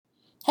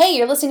Hey,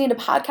 you're listening to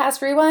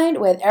Podcast Rewind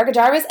with Erica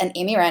Jarvis and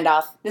Amy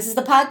Randolph. This is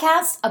the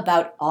podcast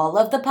about all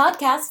of the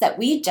podcasts that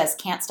we just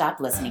can't stop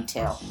listening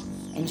to.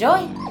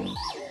 Enjoy!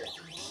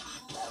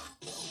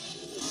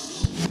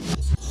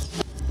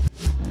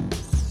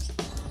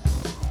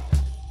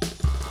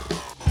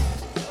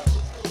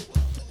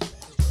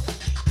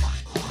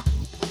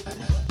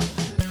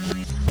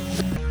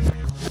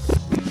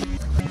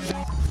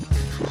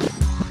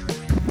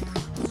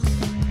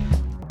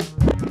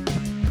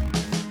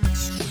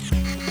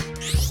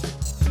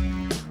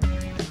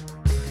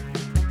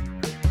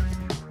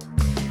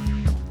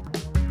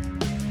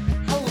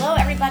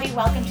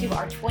 Welcome to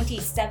our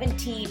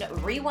 2017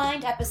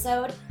 Rewind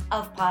episode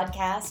of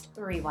Podcast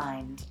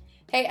Rewind.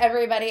 Hey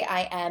everybody,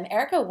 I am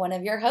Erica, one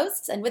of your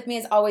hosts, and with me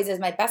as always is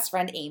my best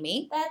friend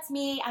Amy. That's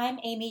me. I'm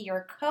Amy,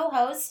 your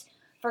co-host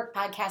for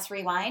Podcast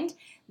Rewind.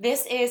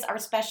 This is our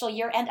special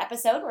year-end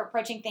episode. We're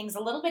approaching things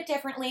a little bit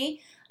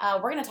differently.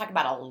 We're going to talk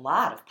about a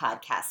lot of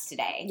podcasts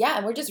today. Yeah,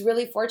 and we're just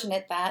really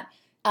fortunate that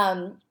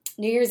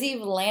New Year's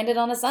Eve landed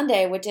on a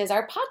Sunday, which is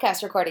our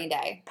podcast recording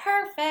day.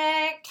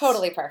 Perfect.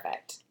 Totally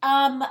perfect.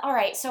 All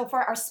right, so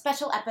for our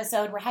special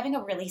episode, we're having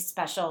a really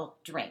special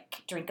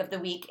drink. Drink of the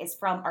week is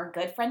from our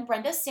good friend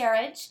Brenda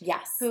Sarich.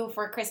 Yes. Who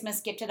for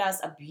Christmas gifted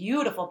us a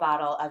beautiful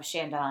bottle of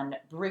Chandon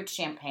Brut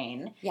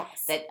champagne.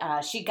 Yes.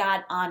 That she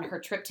got on her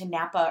trip to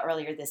Napa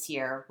earlier this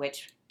year,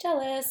 which...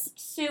 Jealous.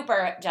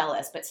 Super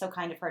jealous, but so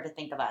kind of her to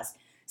think of us.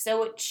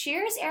 So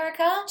cheers,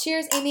 Erica.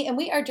 Cheers, Amy. And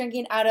we are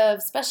drinking out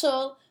of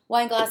special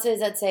wine glasses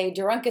that say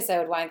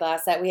Drunkisode wine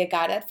glass that we had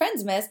got at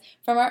Friendsmas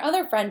from our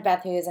other friend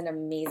Beth, who is an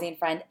amazing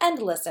friend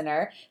and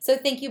listener. So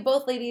thank you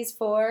both ladies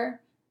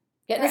for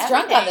getting us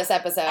drunk on this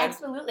episode.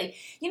 Absolutely.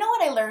 You know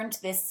what I learned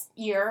this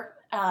year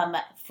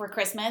for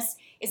Christmas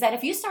is that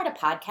if you start a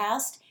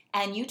podcast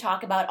and you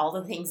talk about all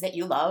the things that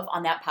you love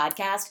on that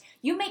podcast,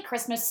 you make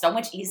Christmas so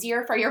much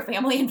easier for your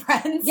family and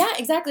friends. Yeah,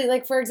 exactly.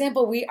 Like, for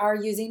example, we are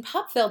using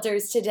pop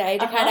filters today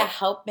to kind of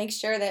help make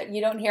sure that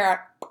you don't hear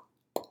our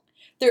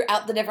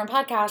throughout the different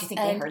podcasts. Do you think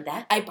they heard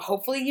that?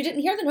 Hopefully you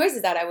didn't hear the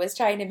noises that I was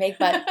trying to make,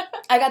 but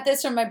I got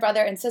this from my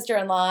brother and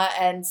sister-in-law,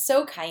 and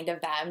so kind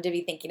of them to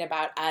be thinking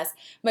about us.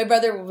 My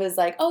brother was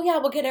like, oh yeah,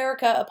 we'll get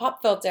Erica a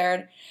pop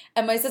filter.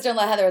 And my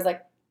sister-in-law Heather was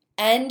like,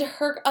 and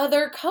her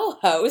other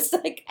co-host.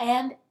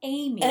 And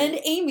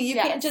Amy. You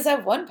can't just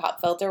have one pop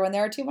filter when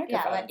there are two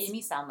microphones. Yeah, let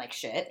Amy sound like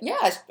shit.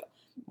 Yeah,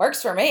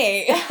 works for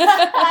me.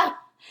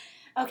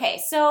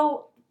 Okay,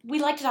 so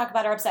we like to talk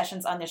about our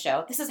obsessions on the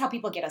show. This is how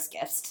people get us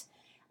gifts.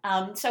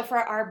 So for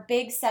our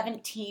big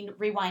 17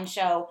 Rewind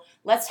show,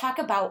 let's talk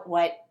about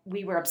what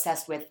we were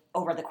obsessed with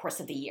over the course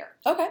of the year.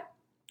 Okay.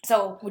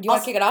 So would you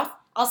want to kick it off?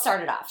 I'll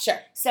start it off. Sure.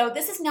 So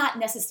this is not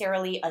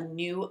necessarily a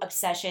new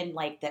obsession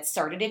like that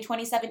started in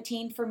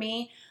 2017 for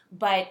me,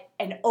 but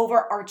an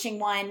overarching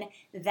one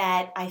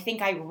that I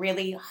think I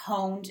really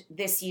honed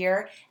this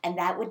year, and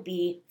that would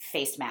be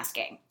face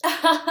masking.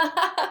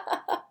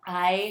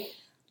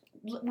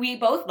 We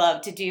both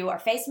love to do our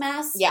face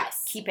masks.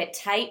 Yes. Keep it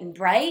tight and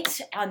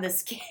bright on the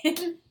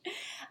skin.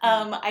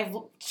 I've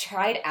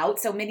tried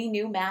out so many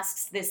new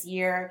masks this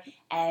year,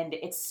 and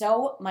it's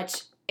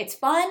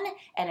fun,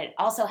 and it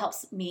also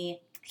helps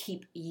me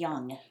keep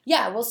young.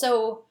 Yeah, well,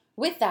 so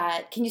with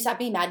that, can you stop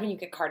being mad when you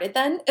get carded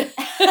then?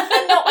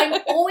 No,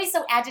 I'm always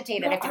so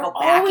agitated. I have to go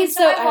back into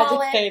my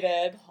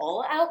wallet,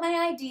 pull out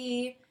my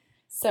ID.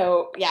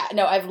 So, yeah,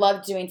 no, I've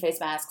loved doing face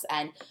masks,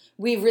 and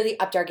we've really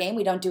upped our game.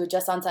 We don't do it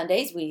just on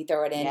Sundays. We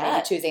throw it in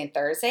maybe Tuesday and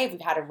Thursday. If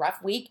we've had a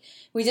rough week,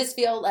 we just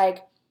feel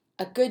like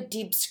a good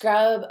deep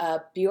scrub,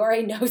 a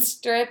Biore nose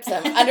strip,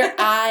 some under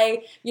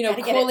eye,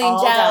 cooling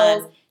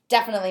gels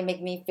definitely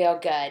make me feel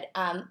good.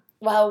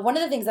 Well, one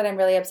of the things that I'm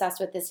really obsessed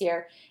with this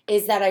year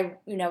is that I,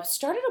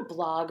 started a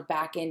blog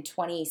back in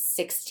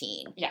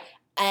 2016. Yeah.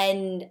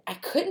 And I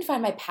couldn't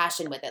find my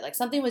passion with it. Like,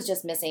 something was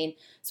just missing.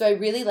 So I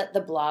really let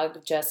the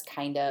blog just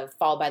kind of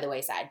fall by the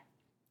wayside.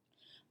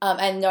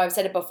 And no, I've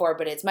said it before,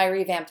 but it's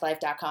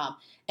myrevampedlife.com.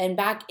 And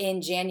back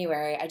in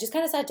January, I just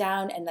kind of sat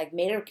down and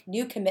made a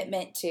new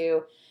commitment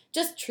to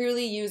just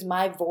truly use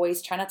my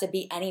voice, try not to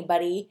be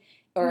anybody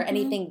or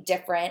anything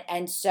different.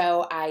 And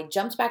so I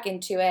jumped back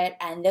into it.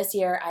 And this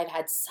year, I've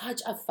had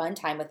such a fun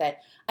time with it.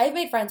 I've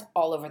made friends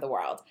all over the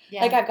world.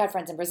 Yeah. I've got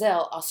friends in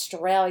Brazil,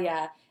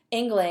 Australia,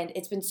 England.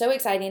 It's been so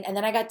exciting. And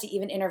then I got to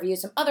even interview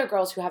some other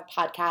girls who have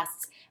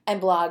podcasts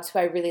and blogs who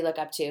I really look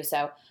up to.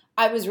 So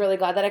I was really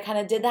glad that I kind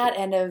of did that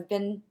and have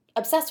been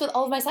obsessed with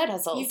all of my side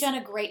hustles. You've done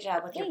a great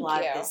job with your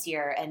blog this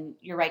year, and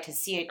you're right to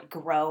see it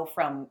grow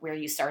from where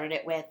you started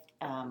it with.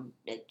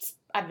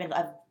 I've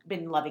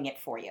been loving it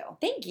for you.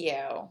 Thank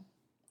you.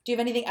 Do you have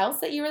anything else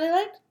that you really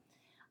liked?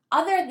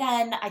 Other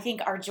than, I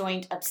think, our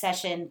joint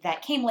obsession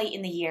that came late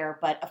in the year,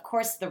 but of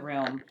course The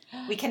Room.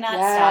 We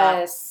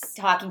cannot stop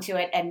talking to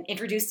it and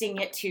introducing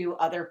it to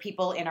other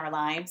people in our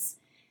lives.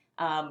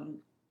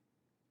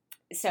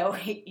 So,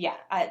 yeah,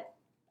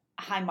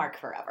 Hi, Mark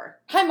Forever.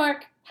 Hi,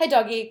 Mark. Hi,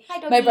 doggy. Hi,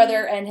 doggy. My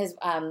brother and his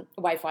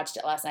wife watched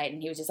it last night,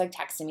 and he was just, like,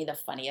 texting me the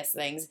funniest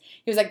things.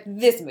 He was like,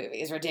 this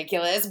movie is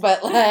ridiculous,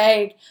 but,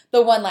 like,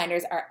 the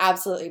one-liners are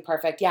absolutely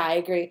perfect. Yeah, I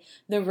agree.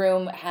 The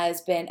Room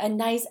has been a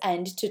nice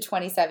end to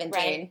 2017.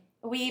 Right.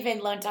 We even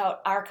loaned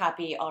out our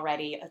copy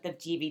already of the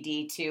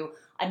DVD to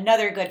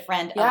another good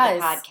friend Yes. of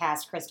the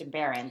podcast, Kristen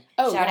Barron.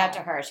 Oh, Shout yeah. out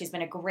to her. She's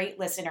been a great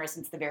listener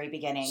since the very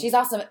beginning. She's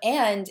awesome.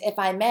 And if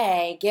I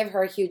may give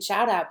her a huge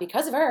shout out,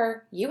 because of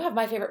her, you have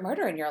My Favorite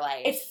Murder in your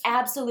life. It's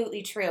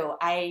absolutely true.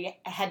 I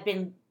had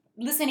been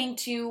listening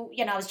to,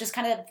 I was just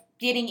kind of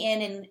getting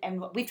in,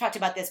 and we've talked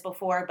about this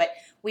before, but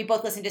we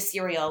both listened to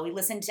Serial. We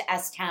listened to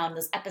S-Town,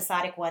 those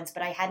episodic ones,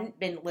 but I hadn't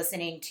been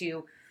listening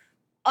to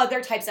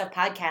other types of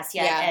podcasts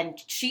yet. Yeah. And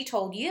she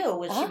told you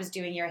when she was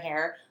doing your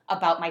hair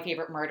about My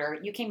Favorite Murder.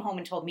 You came home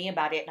and told me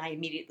about it, and I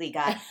immediately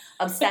got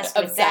obsessed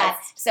with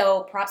that.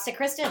 So props to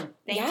Kristen.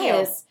 Thank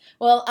you.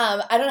 Well,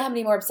 I don't know how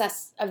many more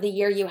obsessed of the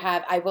year you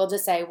have. I will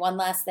just say one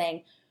last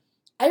thing.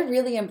 I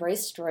really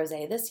embraced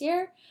rosé this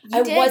year.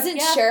 I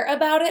wasn't sure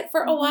about it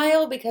for a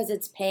while because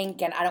it's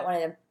pink and I don't want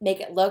to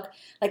make it look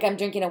like I'm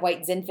drinking a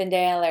white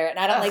Zinfandel and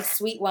I don't like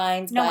sweet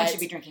wines. No one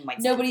should be drinking white.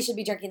 Nobody should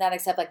be drinking that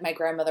except like my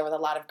grandmother with a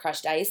lot of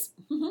crushed ice.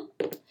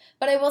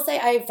 But I will say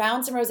I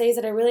found some rosés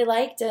that I really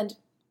liked and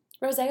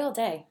rosé all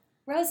day.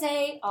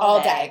 Rosé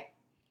all day.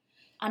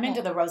 I'm into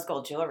Yeah. the rose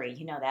gold jewelry.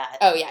 You know that.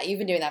 Oh, yeah. You've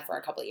been doing that for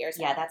a couple of years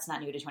now. Yeah, that's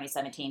not new to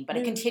 2017, but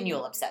a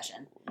continual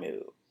obsession.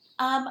 No.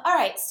 All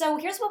right, so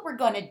here's what we're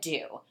going to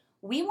do.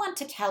 We want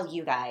to tell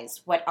you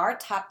guys what our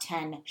top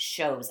 10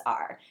 shows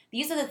are.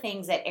 These are the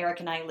things that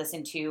Eric and I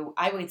listen to,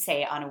 I would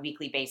say, on a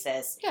weekly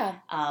basis. Yeah.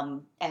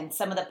 And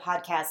some of the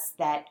podcasts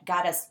that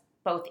got us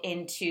both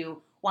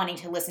into wanting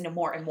to listen to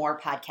more and more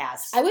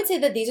podcasts. I would say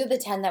that these are the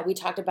 10 that we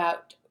talked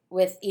about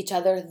with each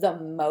other the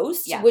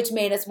most, Yeah. which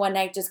made us one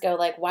night just go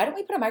like, why don't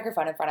we put a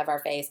microphone in front of our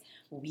face?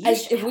 We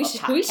should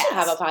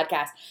have a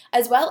podcast.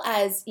 As well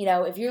as,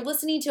 if you're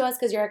listening to us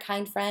because you're a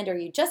kind friend or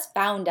you just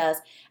found us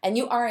and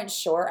you aren't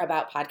sure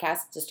about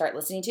podcasts to start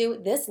listening to,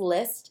 this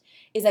list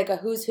is like a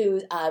who's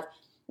who of,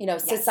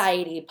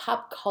 society,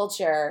 pop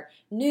culture,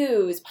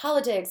 news,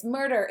 politics,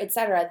 murder,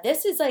 etc.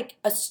 This is like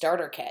a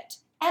starter kit.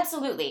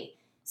 Absolutely.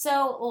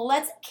 So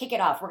let's kick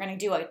it off. We're going to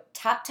do a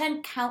top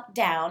 10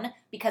 countdown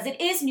because it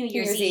is New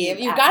Year's Eve.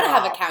 You've got to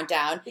have a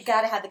countdown. You've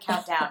got to have the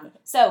countdown.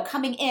 So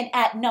coming in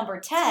at number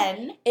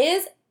 10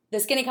 is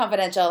The Skinny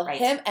Confidential, Right.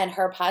 him and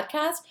her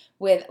podcast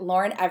with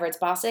Lauren Everett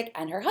Bostic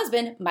and her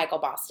husband, Michael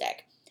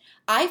Bostic.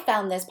 I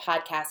found this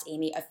podcast,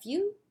 Amy,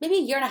 maybe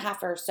a year and a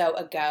half or so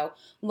ago.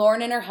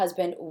 Lauren and her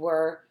husband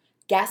were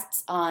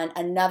guests on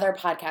another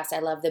podcast I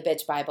love, The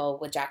Bitch Bible,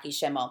 with Jackie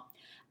Schimmel.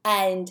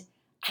 And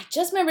I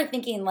just remember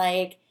thinking,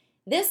 like,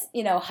 this,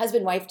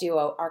 husband-wife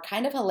duo are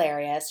kind of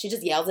hilarious. She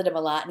just yells at him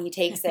a lot, and he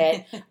takes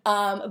it.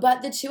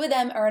 But the two of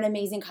them are an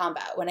amazing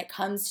combo when it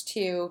comes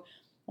to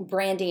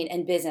branding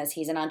and business.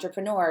 He's an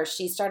entrepreneur.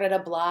 She started a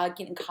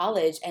blog in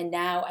college, and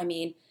now,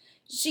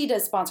 she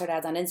does sponsored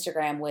ads on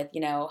Instagram with,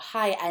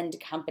 high-end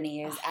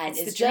companies. And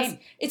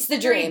it's the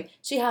dream.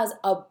 She has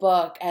a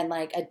book and,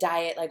 like, a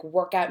diet, like,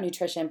 workout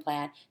nutrition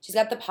plan. She's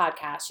got the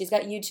podcast. She's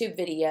got YouTube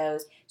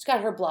videos. She's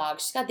got her blog.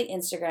 She's got the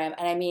Instagram.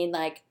 And,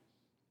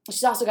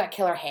 she's also got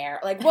killer hair.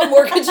 Like, what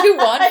more could you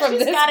want from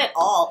this? She's got it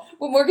all.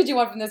 What more could you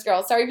want from this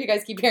girl? Sorry if you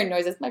guys keep hearing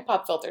noises. My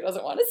pop filter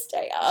doesn't want to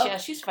stay up. Yeah,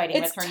 she's fighting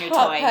with her new It's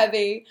top toy.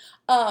 heavy,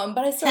 but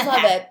I still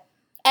love it.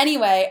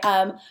 Anyway,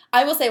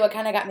 I will say what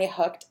kind of got me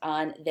hooked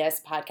on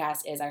this podcast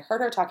is I heard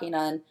her talking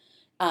on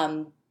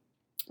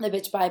The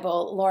Bitch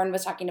Bible. Lauren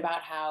was talking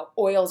about how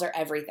oils are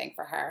everything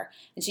for her.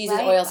 And she uses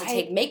oils to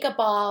take makeup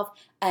off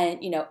and,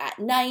 at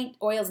night,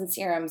 oils and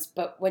serums.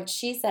 But what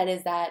she said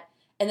is that,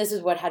 and this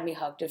is what had me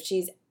hooked, if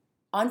she's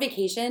on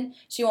vacation,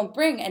 she won't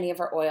bring any of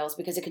her oils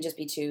because it can just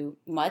be too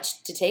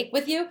much to take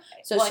with you.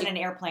 So in an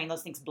airplane,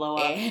 those things blow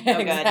up.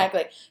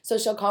 Exactly. So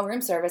she'll call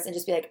room service and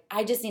just be like,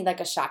 I just need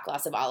like a shot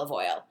glass of olive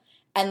oil.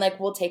 And like,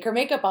 we'll take her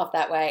makeup off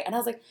that way. And I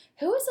was like,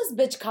 who is this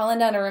bitch calling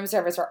down a room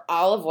service for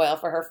olive oil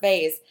for her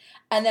face?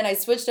 And then I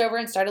switched over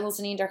and started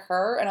listening to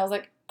her. And I was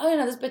like,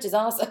 oh, this bitch is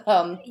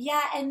awesome.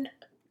 Yeah. And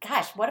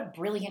gosh, what a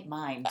brilliant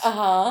mind.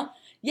 Uh-huh.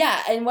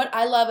 Yeah, and what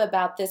I love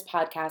about this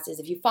podcast is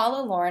if you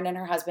follow Lauren and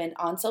her husband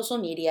on social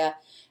media,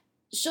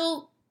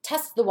 she'll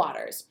test the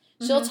waters.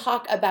 She'll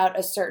talk about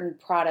a certain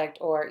product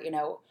or,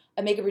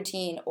 a makeup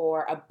routine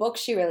or a book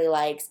she really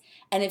likes.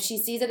 And if she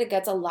sees that it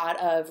gets a lot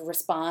of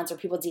response or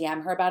people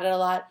DM her about it a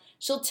lot,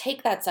 she'll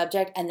take that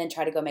subject and then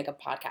try to go make a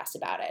podcast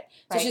about it.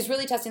 So she's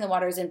really testing the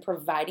waters and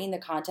providing the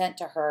content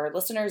to her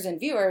listeners and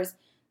viewers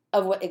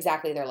of what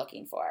exactly they're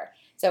looking for.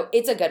 So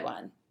it's a good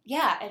one.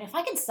 Yeah, and if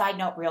I can side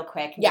note real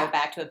quick and go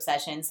back to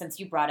obsession, since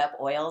you brought up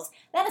oils,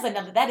 that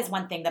is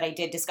one thing that I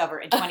did discover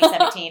in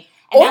 2017.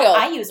 And now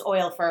I use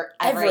oil for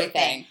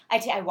everything.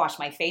 I wash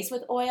my face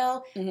with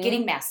oil,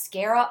 getting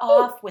mascara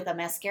off with a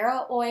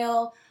mascara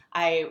oil.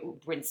 I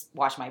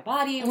wash my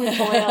body with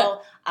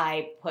oil.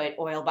 I put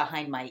oil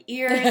behind my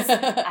ears.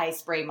 I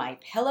spray my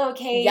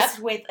pillowcase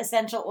with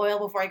essential oil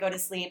before I go to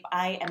sleep.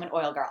 I am an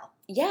oil girl.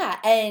 Yeah,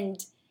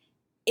 and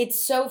it's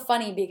so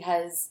funny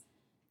because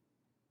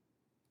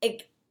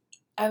like,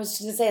 I was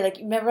just going to say, like,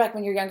 remember like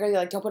when you're younger, you're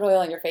like, don't put oil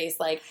on your face.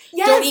 Like,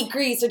 Yes. don't eat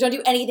grease or don't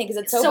do anything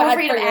because it's so bad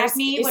afraid for of your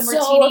acne when we're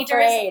so teenagers.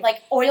 afraid.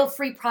 Like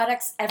oil-free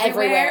products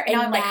everywhere. And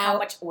now I'm like, now- how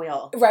much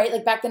oil? Right?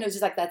 Like back then it was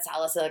just like that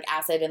salicylic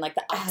acid and like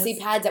the Yes. oxy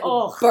pads that would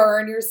Ugh.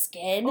 burn your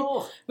skin.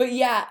 Oh, But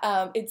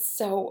yeah, it's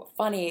so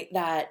funny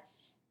that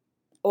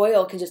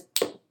oil can just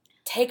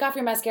take off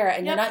your mascara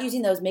and Yep. you're not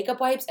using those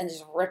makeup wipes and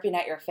just ripping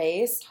at your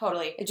face.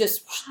 totally. It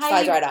just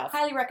slides right off.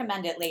 Highly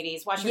recommend it,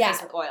 ladies. Wash your Yeah.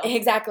 face with oil.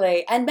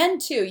 Exactly. And men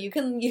too. You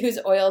can use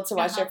oil to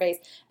wash Uh-huh. your face.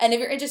 And if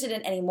you're interested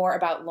in any more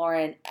about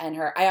Lauren and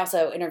her, I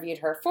also interviewed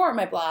her for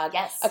my blog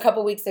Yes. a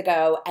couple weeks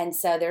ago. And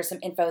so there's some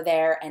info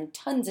there and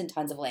tons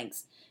of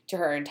links to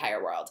her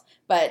entire world.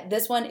 But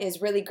this one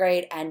is really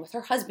great. And with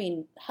her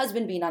husband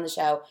being on the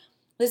show,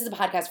 this is a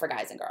podcast for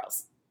guys and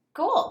girls.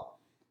 Cool.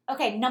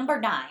 Okay, number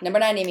 9. Number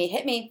 9, Amy,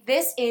 hit me.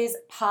 This is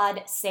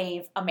Pod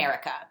Save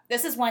America.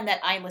 This is one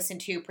that I listen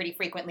to pretty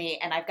frequently,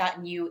 and I've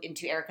gotten you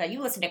into, Erica. You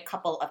listened a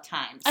couple of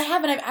times. I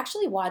have, and I've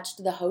actually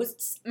watched the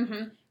hosts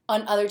Mm-hmm.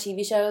 on other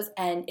TV shows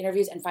and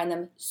interviews and find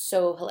them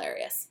so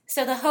hilarious.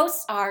 So the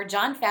hosts are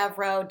Jon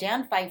Favreau,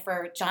 Dan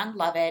Pfeiffer, John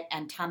Lovett,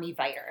 and Tommy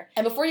Viter.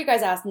 And before you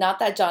guys ask, not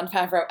that Jon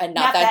Favreau and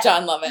not Not that that-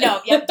 John Lovett.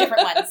 No, yep,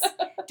 different ones.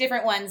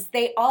 Different ones.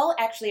 They all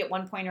actually at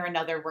one point or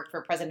another worked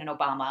for President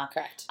Obama.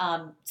 Correct.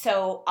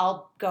 So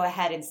I'll go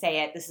ahead and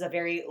say it. This is a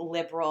very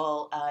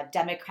liberal,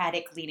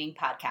 Democratic-leaning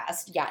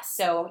podcast. Yes.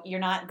 So you're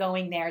not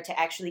going there to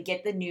actually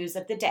get the news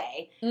of the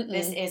day. Mm-mm.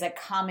 This is a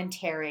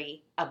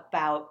commentary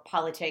about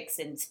politics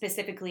and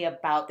specifically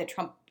about the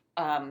Trump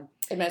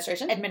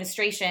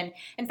administration.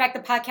 In fact,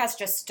 the podcast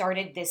just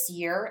started this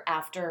year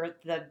after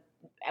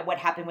what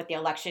happened with the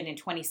election in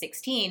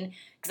 2016.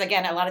 Because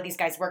again, a lot of these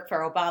guys work for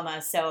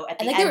Obama. So at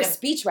the And like end they were of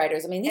speech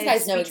writers. I mean, these and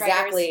guys know speechwriters,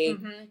 exactly,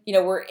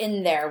 mhm. we're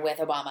in there with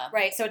Obama.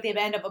 Right. So at the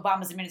end of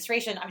Obama's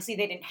administration, obviously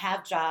they didn't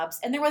have jobs.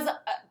 And there was,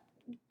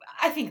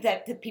 I think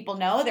that the people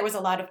know, there was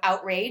a lot of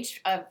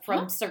outrage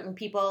from certain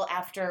people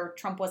after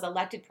Trump was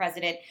elected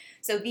president.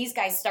 So these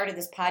guys started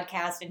this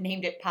podcast and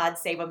named it Pod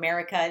Save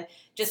America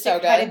just So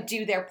to kind good. of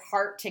do their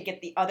part to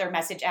get the other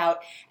message out.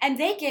 And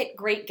they get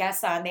great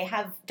guests on. They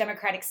have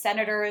Democratic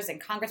senators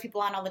and congresspeople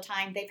on all the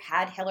time. They've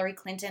had Hillary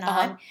Clinton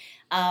on.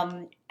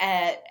 And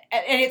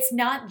it's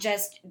not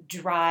just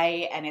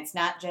dry and it's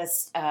not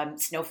just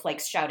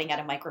snowflakes shouting at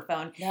a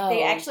microphone. No.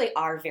 They actually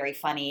are very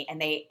funny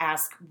and they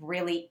ask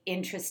really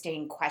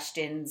interesting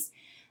questions.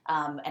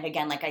 And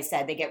again, like I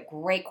said, they get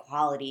great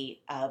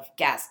quality of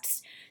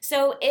guests.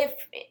 So if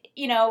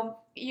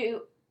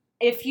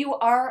you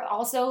are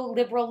also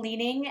liberal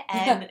leaning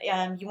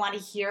and you want to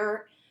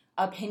hear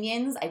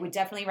opinions, I would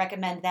definitely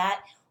recommend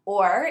that.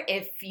 Or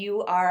if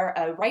you are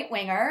a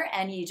right-winger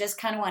and you just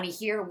kind of want to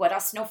hear what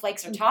us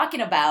snowflakes are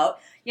talking about,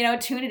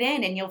 tune it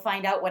in and you'll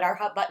find out what our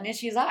hot button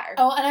issues are.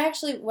 Oh,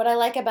 and what I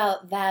like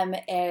about them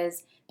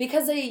is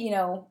because they,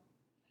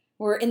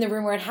 were in the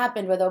room where it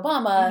happened with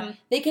Obama, Mhm.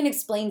 they can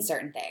explain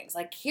certain things.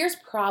 Like, here's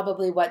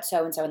probably what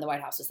so-and-so in the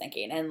White House was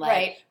thinking. And, like,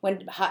 Right.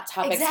 when hot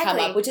topics come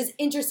Exactly. up, which is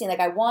interesting. Like,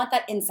 I want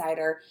that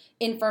insider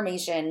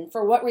information.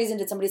 For what reason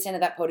did somebody stand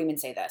at that podium and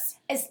say this?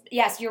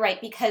 Yes, you're right,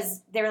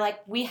 because they're like,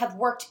 we have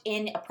worked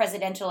in a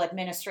presidential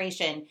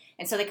administration,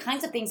 and so the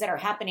kinds of things that are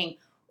happening,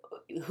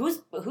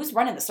 who's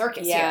running the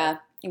circus Yeah, here?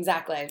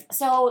 exactly.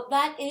 So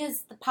that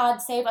is the Pod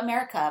Save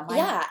America.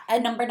 Yeah,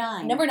 and number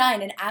 9. Number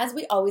 9, and as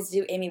we always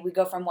do, Amy, we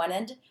go from one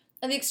end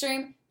of the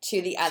extreme to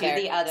the other.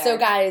 the other. So,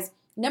 guys,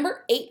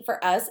 number 8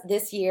 for us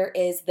this year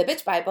is The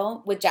Bitch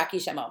Bible with Jackie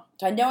Schimmel.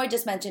 So I know I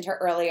just mentioned her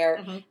earlier,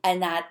 Mhm.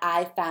 and that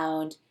I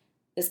found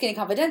The Skinny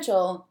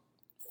Confidential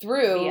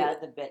through Yeah,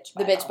 the Bitch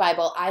The Bible. Bitch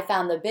Bible. I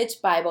found The Bitch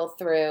Bible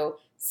through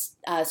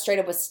Straight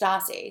Up with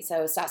Stassi.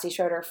 So Stassi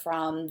Schroeder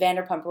from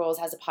Vanderpump Rules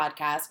has a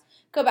podcast.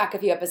 Go back a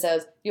few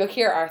episodes. You'll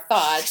hear our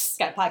thoughts.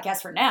 Got a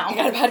podcast for now. I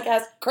got a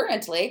podcast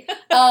currently.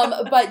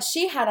 But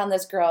she had on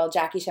this girl,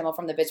 Jackie Schimmel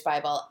from The Bitch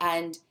Bible,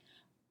 and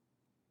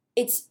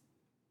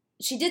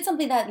she did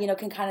something that,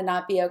 can kind of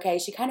not be okay.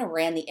 She kind of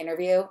ran the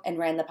interview and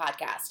ran the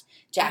podcast,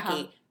 Jackie.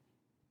 Uh-huh.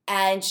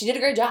 And she did a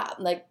great job.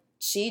 Like,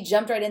 she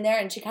jumped right in there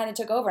and she kind of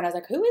took over. And I was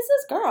like, who is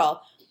this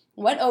girl?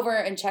 Went over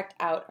and checked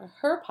out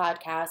her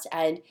podcast.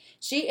 And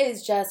she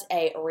is just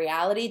a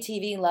reality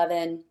TV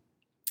loving,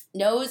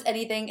 knows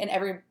anything and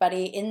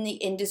everybody in the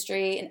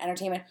industry and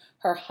entertainment.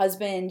 Her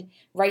husband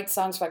writes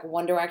songs for like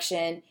One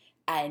Direction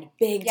and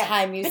big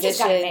time musician. Bitch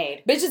got it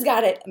made. Bitch has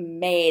got it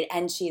made,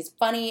 and she's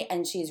funny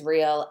and she's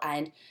real,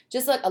 and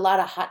just like a lot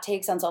of hot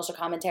takes on social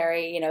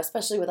commentary,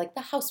 especially with like the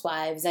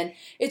housewives, and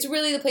it's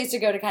really the place to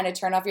go to kind of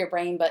turn off your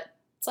brain, but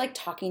it's like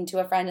talking to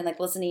a friend and like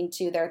listening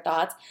to their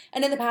thoughts.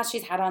 And in the past,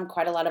 she's had on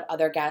quite a lot of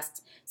other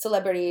guests,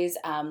 celebrities,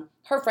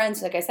 her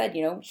friends, like I said,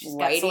 She's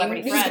writing. got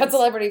celebrity She's friends. got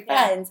celebrity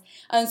Yeah. friends.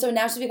 So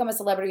now she's become a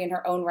celebrity in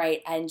her own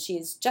right, and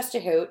she's just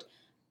a hoot.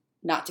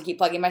 Not to keep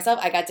plugging myself,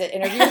 I got to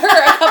interview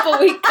her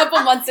a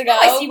couple months ago.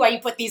 I see why you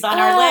put these on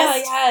our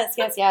list.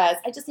 Yes.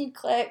 I just need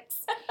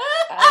clicks.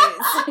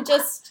 I'm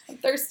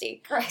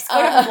thirsty. Christ,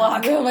 go to her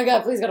blog. Oh my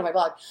God, please go to my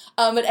blog.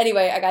 But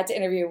anyway, I got to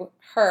interview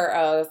her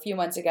a few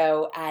months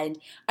ago, and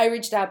I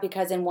reached out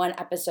because in one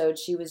episode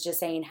she was just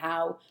saying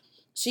how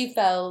she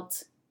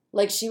felt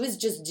like she was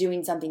just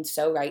doing something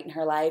so right in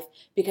her life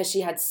because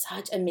she had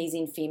such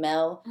amazing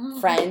female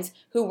friends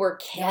who were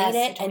killing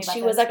it. And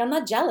she was like, I'm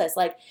not jealous.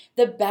 Like,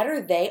 the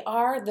better they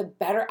are, the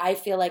better I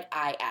feel like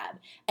I am.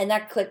 And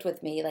that clicked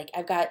with me. Like,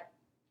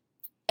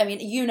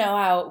 you know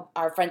how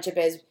our friendship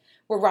is.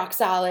 We're rock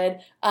solid.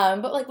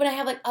 But like when I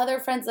have like other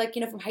friends, like,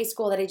 from high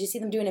school that I just see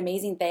them doing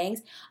amazing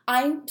things,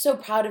 I'm so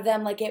proud of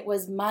them. Like it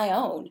was my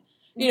own,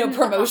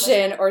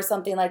 promotion or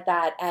something like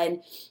that.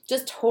 And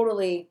just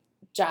totally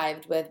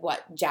jived with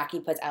what Jackie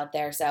puts out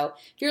there. So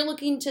if you're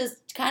looking to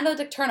kind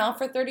of turn off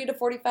for 30 to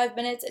 45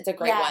 minutes, it's a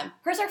great one.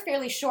 Hers are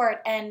fairly short,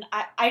 and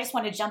I just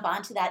want to jump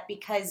onto that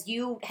because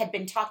you had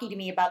been talking to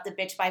me about the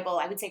Bitch Bible,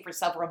 I would say, for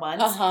several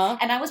months.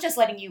 And I was just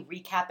letting you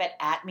recap it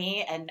at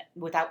me and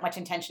without much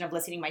intention of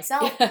listening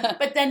myself.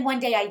 But then one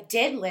day I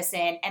did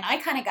listen, and I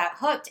kind of got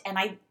hooked, and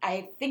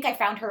I think I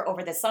found her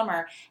over the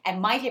summer, and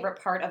my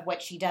favorite part of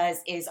what she does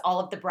is all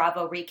of the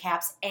Bravo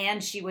recaps,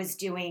 and she was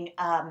doing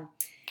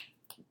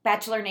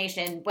Bachelor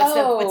Nation. What's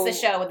the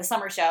show, the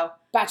summer show?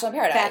 Bachelor in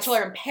Paradise.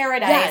 Bachelor in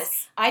Paradise.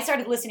 Yes. I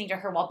started listening to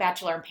her while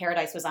Bachelor in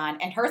Paradise was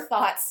on, and her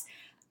thoughts,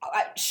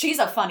 she's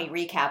a funny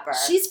recapper.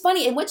 She's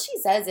funny, and what she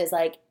says is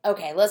like,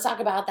 okay, let's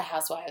talk about the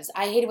housewives.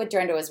 I hated what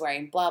Dorinda was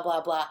wearing, blah,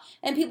 blah, blah.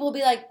 And people will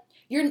be like,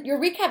 your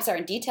recaps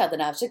aren't detailed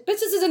enough. She's like,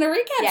 bitch, this isn't a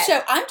recap show.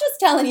 I'm just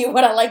telling you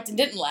what I liked and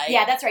didn't like.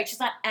 Yeah, that's right. She's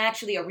not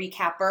actually a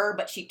recapper,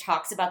 but she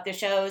talks about the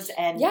shows,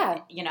 and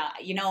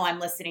you know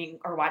I'm listening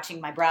or watching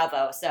my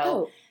Bravo,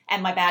 so...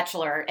 And my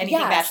Bachelor,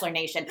 anything Bachelor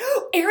Nation.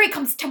 Aerie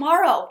comes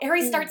tomorrow.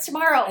 Aerie starts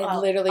tomorrow. I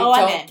literally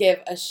don't give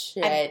a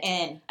shit. I'm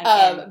in.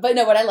 But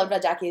no, what I loved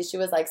about Jackie is she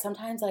was like,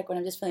 sometimes like when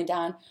I'm just feeling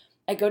down,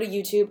 I go to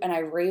YouTube and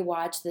I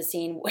rewatch the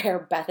scene where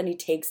Bethany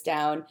takes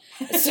down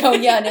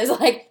Sonia and is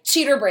like,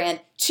 cheater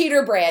brand,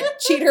 cheater brand,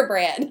 cheater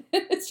brand.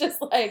 It's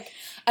just like,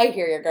 I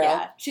hear you, girl.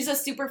 Yeah, she's a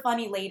super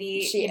funny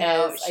lady. She is.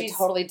 I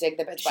totally dig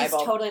the Bitch Bible.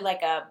 She's totally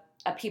like a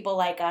people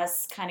like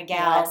us kind of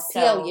gal. Yes,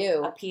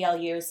 PLU. A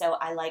PLU, so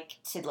I like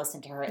to listen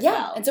to her as well.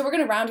 Yeah, and so we're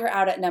going to round her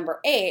out at number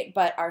 8,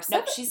 but our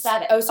Nope, she's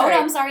 7. Oh, sorry. Oh,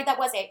 no, I'm sorry, that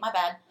was 8, my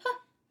bad.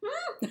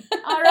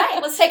 All right,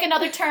 let's take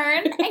another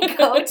turn and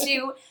go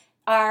to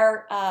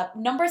our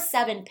number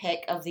 7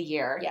 pick of the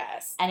year.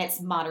 Yes. And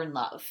it's Modern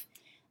Love.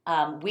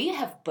 We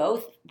have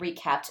both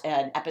recapped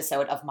an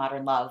episode of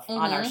Modern Love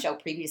on our show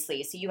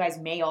previously, so you guys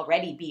may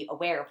already be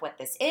aware of what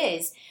this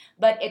is,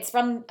 but it's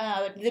from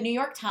the New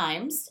York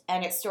Times,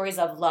 and it's stories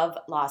of love,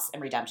 loss,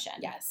 and redemption.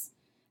 Yes.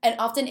 And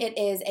often it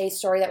is a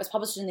story that was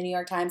published in the New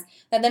York Times,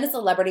 and then a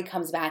celebrity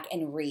comes back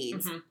and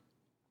reads.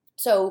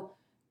 So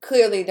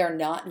clearly they're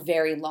not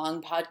very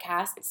long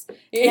podcasts.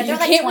 Yeah, you like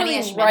can't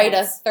really write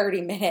a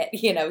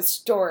 30-minute,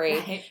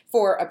 story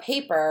for a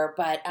paper,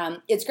 but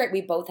it's great.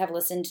 We both have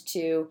listened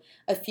to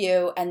a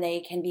few, and they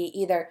can be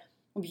either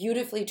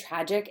beautifully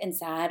tragic and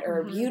sad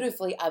or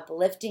beautifully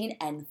uplifting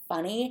and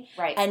funny.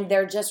 Right. And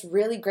they're just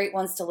really great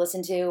ones to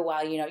listen to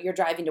while, you're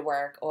driving to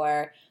work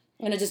or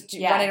just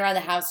running around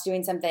the house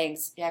doing some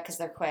things. Yeah, because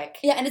they're quick.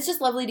 Yeah, and it's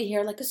just lovely to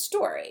hear like a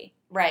story.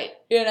 Right.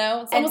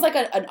 It's almost like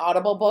an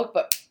Audible book,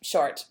 but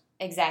short.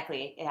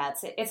 Exactly. Yeah,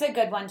 it's a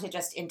good one to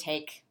just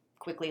intake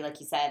quickly,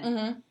 like you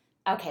said.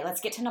 Okay, let's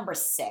get to number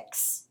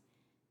 6.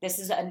 This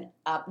is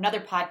another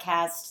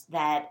podcast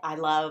that I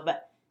love.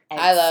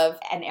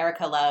 And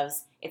Erica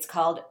loves. It's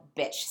called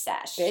Bitch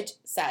Sesh. Bitch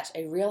Sesh,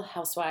 a Real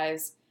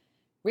Housewives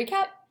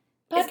recap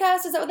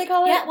podcast. Is that what they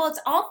call it? Yeah, well, it's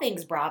all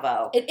things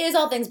Bravo. It is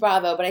all things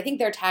Bravo, but I think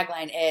their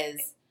tagline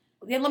is...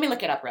 Let me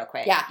look it up real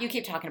quick. Yeah. You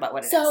keep talking about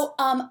what it is. So,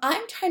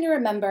 I'm trying to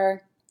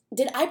remember...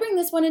 Did I bring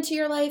this one into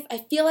your life? I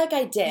feel like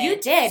I did. You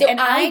did, so and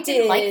I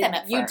didn't like them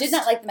at first. You did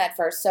not like them at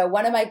first. So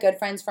one of my good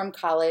friends from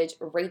college,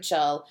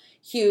 Rachel,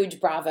 huge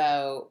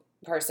Bravo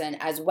person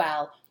as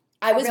well.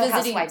 I was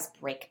visiting Housewives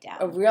Breakdown.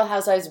 A Real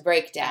Housewives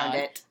Breakdown.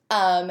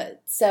 Found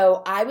it.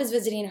 So I was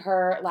visiting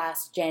her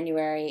last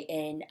January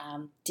in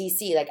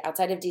D.C., like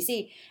outside of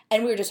D.C.,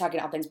 and we were just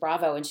talking all things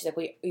Bravo, and she's like,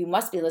 well, you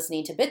must be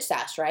listening to Bitch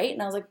Sesh, right?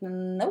 And I was like,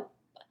 nope.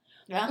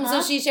 And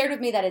so she shared with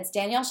me that it's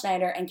Danielle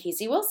Schneider and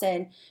Casey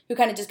Wilson who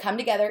kind of just come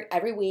together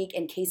every week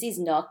in Casey's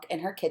nook in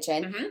her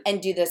kitchen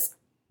and do this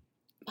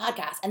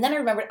podcast. And then I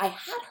remembered I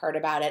had heard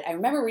about it. I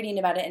remember reading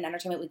about it in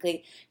Entertainment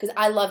Weekly because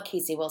I love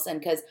Casey Wilson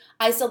because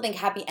I still think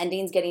Happy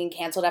Endings getting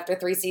canceled after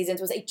 3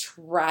 seasons was a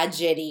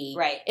tragedy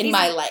in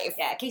my life.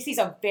 Yeah, Casey's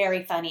a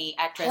very funny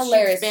actress.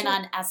 Hilarious. She's been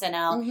on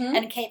SNL.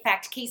 And in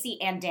fact,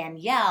 Casey and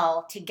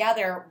Danielle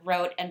together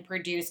wrote and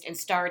produced and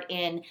starred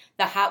in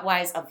The Hot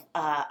Wives of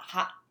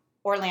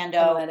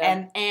Orlando.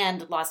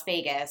 And Las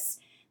Vegas.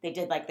 They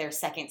did like their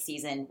second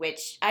season,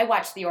 which I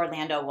watched the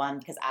Orlando one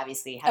because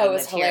obviously it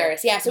was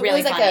hilarious. Yeah, so really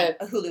it was funny. like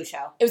a Hulu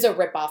show. It was a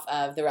ripoff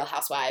of The Real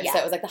Housewives. Yeah. So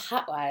it was like the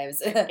Hot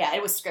Wives. Yeah,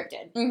 it was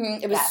scripted.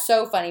 It was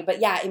so funny. But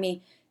yeah, I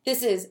mean,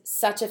 this is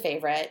such a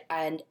favorite.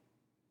 And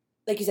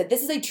like you said,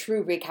 this is a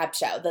true recap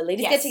show. The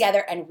ladies get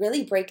together and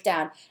really break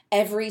down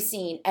every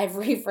scene,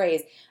 every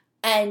phrase.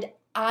 And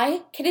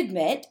I can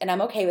admit, and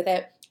I'm okay with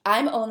it,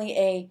 I'm only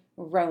a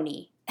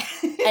Roni.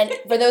 And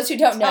for those who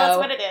don't know, Tell us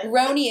what it is.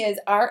 Roni is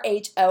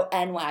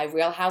RHONY,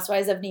 Real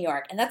Housewives of New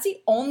York. And that's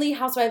the only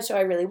Housewives show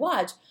I really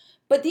watch.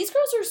 But these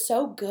girls are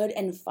so good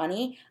and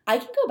funny. I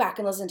can go back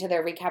and listen to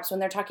their recaps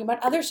when they're talking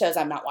about other shows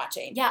I'm not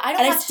watching. Yeah,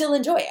 I still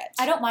enjoy it.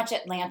 I don't watch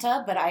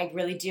Atlanta, but I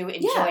really do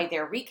enjoy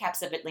their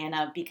recaps of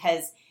Atlanta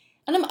because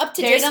and I'm up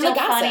to date on the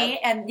gossip. Funny,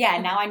 and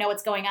now I know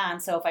what's going on.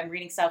 So if I'm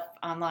reading stuff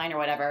online or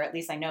whatever, at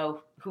least I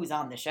know who's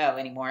on the show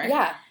anymore.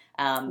 Yeah.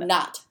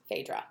 Not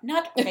Phaedra.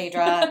 Not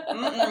Phaedra.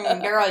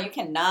 Girl, you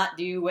cannot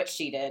do what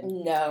she did.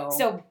 No.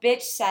 So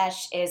Bitch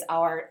Sesh is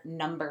our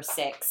number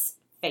 6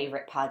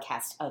 favorite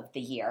podcast of the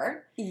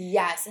year.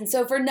 Yes. And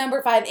so for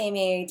number 5,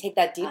 Amy, take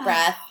that deep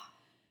breath.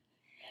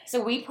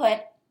 So we put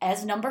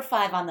as number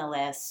 5 on the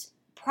list,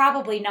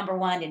 probably number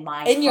 1 in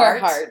my in your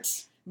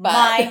heart.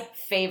 My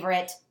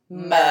favorite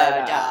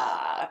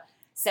murder.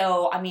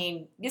 So, I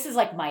mean, this is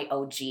like my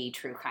OG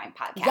true crime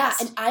podcast. Yeah,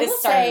 and I will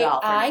say,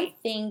 I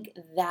think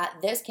that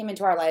this came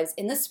into our lives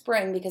in the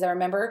spring because I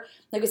remember,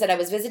 like I said, I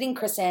was visiting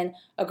Kristen,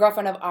 a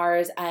girlfriend of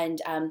ours,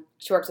 and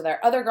she works with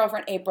our other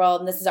girlfriend, April,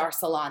 and this is our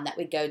salon that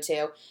we go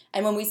to.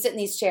 And when we sit in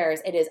these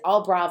chairs, it is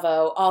all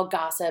Bravo, all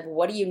gossip.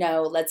 What do you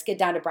know? Let's get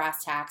down to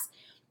brass tacks.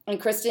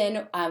 And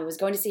Kristen was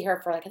going to see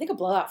her for, like, I think a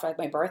blowout for, like,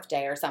 my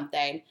birthday or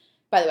something.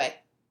 By the way,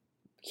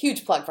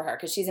 huge plug for her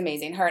because she's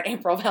amazing. Her and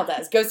April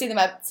Valdez. Go see them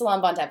at Salon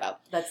Bon Tempo.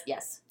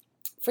 Yes.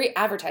 Free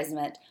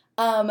advertisement.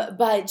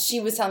 But she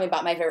was telling me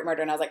about my favorite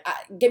murder, and I was like,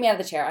 get me out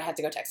of the chair. I have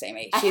to go text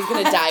Amy. She's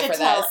going to die for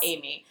tell this.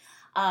 Amy.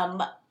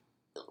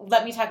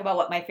 Let me talk about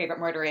what my favorite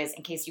murder is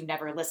in case you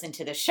never listened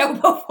to the show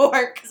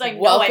before because I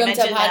know I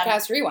mentioned them. Welcome to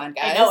Podcast Rewind,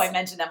 guys. I know I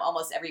mention them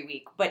almost every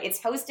week. But it's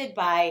hosted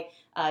by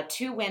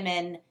 2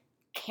 women,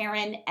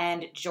 Karen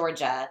and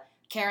Georgia.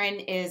 Karen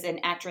is an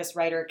actress,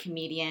 writer,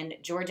 comedian.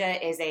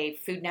 Georgia is a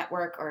Food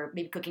Network or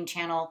maybe Cooking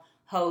Channel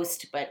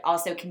host, but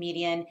also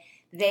comedian.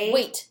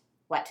 Wait.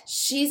 What?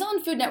 She's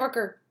on Food Network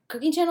or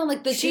Cooking Channel?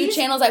 Like the 2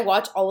 channels I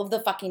watch all of the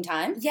fucking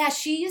time? Yeah,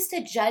 she used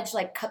to judge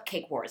like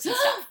Cupcake Wars and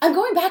stuff. I'm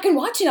going back and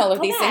watching all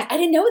of these things. I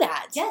didn't know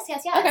that. Yes.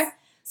 Okay.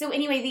 So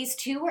anyway, these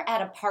 2 were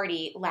at a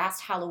party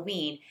last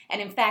Halloween,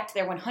 and in fact,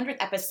 their 100th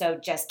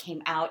episode just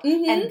came out,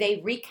 and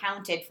they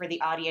recounted for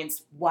the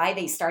audience why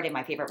they started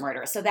My Favorite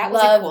Murder. So that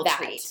was a cool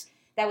treat.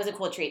 That was a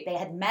cool treat. They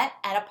had met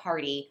at a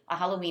party, a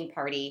Halloween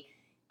party.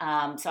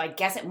 So I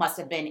guess it must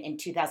have been in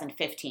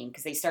 2015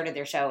 because they started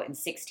their show in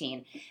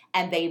 16.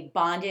 And they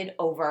bonded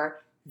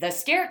over The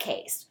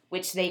Staircase,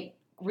 which they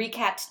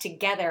recapped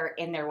together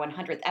in their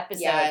 100th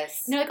episode.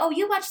 Yes. And they're like, oh,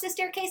 you watched The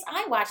Staircase?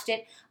 I watched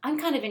it. I'm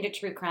kind of into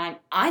true crime.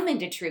 I'm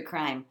into true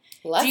crime.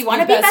 Do you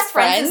want to be best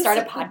friends and start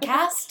a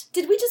podcast?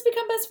 Did we just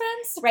become best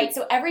friends? Right.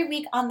 So every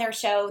week on their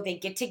show, they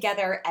get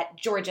together at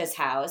Georgia's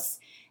house.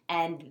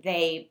 And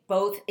they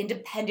both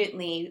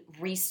independently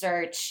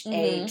research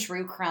a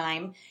true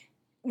crime,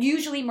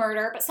 usually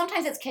murder, but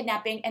sometimes it's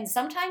kidnapping. And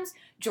sometimes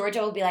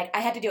Georgia will be like,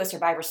 I had to do a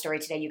survivor story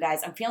today, you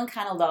guys. I'm feeling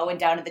kind of low and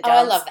down in the dumps.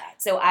 Oh, I love that.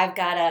 So I've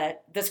got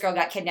this girl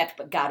got kidnapped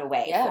but got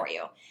away for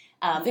you.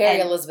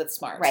 Very Elizabeth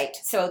Smart. Right.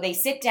 So they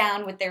sit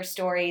down with their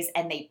stories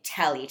and they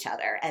tell each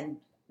other and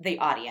the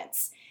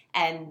audience.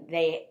 And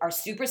they are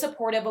super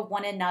supportive of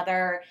one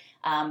another.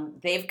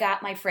 They've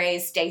got my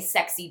phrase, stay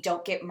sexy,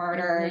 don't get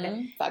murdered.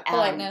 Fuck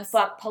politeness.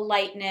 Fuck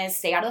politeness.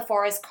 Stay out of the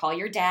forest, call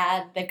your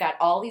dad. They've got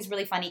all these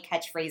really funny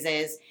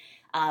catchphrases.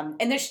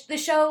 And the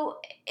show,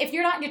 if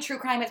you're not into true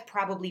crime, it's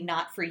probably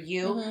not for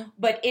you.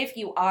 But if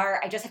you are,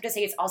 I just have to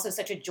say it's also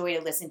such a joy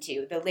to listen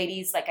to. The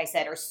ladies, like I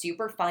said, are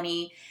super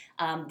funny.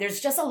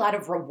 There's just a lot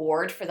of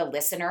reward for the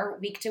listener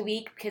week to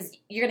week because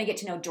you're going to get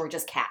to know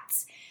Georgia's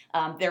cats.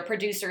 Their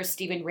producer,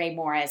 Stephen Ray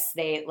Morris,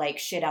 they like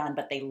shit on,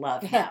 but they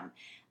love him.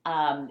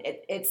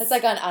 It's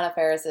like on Anna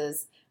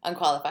Faris's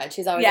Unqualified.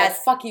 She's always like,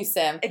 fuck you,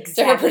 Sim.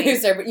 Exactly. To her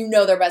producer, but you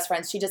know they're best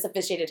friends. She just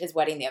officiated his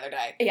wedding the other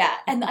day. Yeah.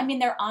 And I mean,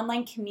 their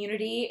online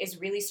community is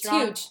really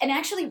strong. Huge. And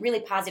actually really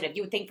positive.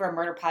 You would think for a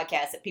murder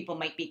podcast that people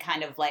might be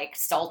kind of like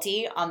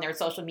salty on their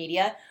social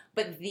media.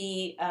 But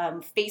the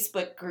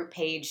Facebook group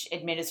page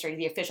administrator,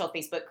 the official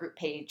Facebook group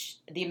page,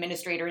 the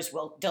administrators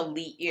will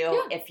delete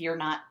you if you're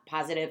not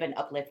positive and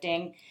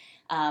uplifting.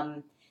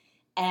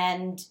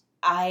 And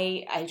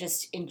I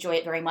just enjoy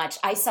it very much.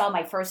 I saw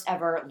my first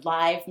ever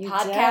live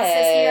podcast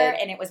this year,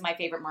 and it was My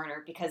Favorite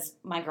Murder because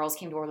my girls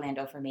came to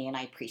Orlando for me, and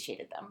I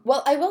appreciated them.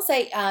 Well, I will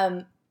say,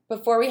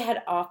 before we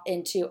head off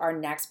into our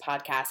next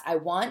podcast, I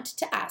want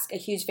to ask a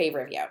huge favor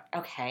of you.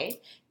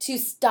 Okay. To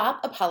stop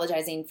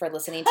apologizing for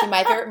listening to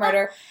My Favorite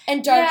Murder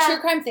and dark true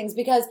crime things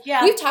because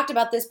we've talked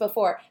about this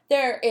before.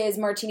 There is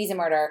Martinis and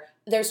Murder.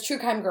 There's True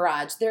Crime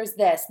Garage. There's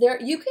this.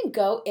 You can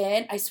go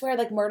in. I swear,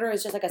 like, murder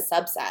is just like a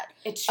subset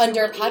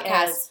under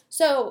podcasts.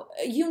 So,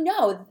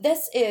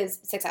 this is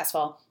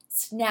successful.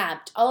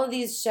 Snapped, all of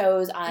these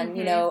shows on,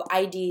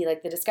 ID,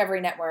 like the Discovery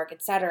Network,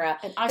 etc.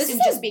 And this is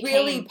just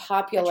really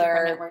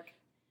popular.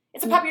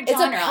 It's a popular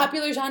genre. It's a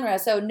popular genre,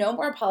 so no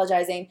more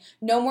apologizing.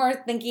 No more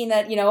thinking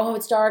that,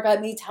 it's dark.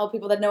 Let me tell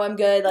people that know I'm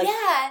good. Like,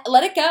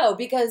 let it go,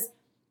 because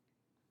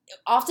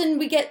often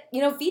we get,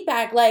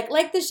 feedback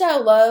like the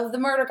show, love the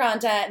murder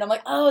content. And I'm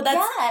like, oh,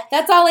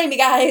 that's all Amy,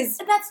 guys.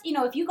 That's,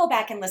 if you go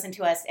back and listen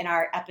to us in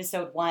our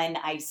episode 1,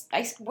 I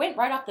went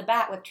right off the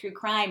bat with true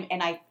crime,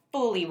 and I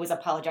fully was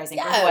apologizing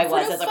for who I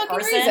was as a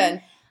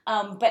person.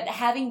 But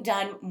having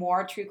done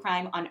more true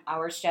crime on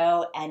our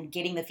show and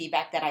getting the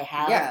feedback that I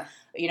have,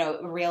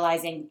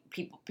 realizing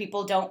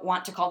people don't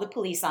want to call the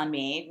police on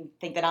me and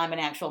think that I'm an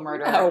actual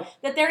murderer,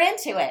 that they're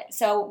into it.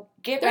 So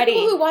get ready.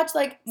 People who watch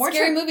more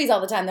scary movies all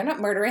the time. They're not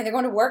murdering. They're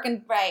going to work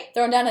and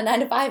throwing down a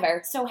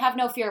 9-to-5er. So have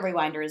no fear,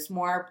 Rewinders.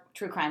 More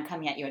true crime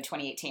coming at you in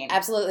 2018.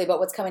 Absolutely. But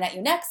what's coming at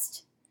you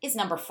next is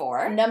number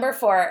 4. Number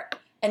 4.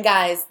 And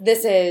guys,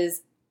 this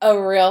is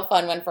a real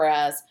fun one for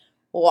us.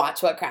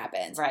 Watch What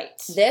Crappens. Right.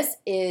 This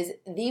is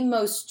the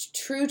most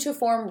true to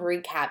form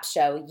recap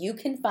show you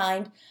can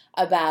find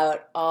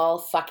about all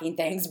fucking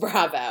things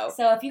Bravo.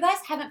 So if you guys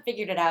haven't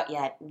figured it out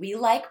yet, we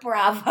like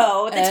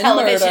Bravo, the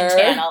television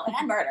channel,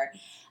 and murder.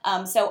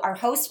 So our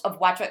hosts of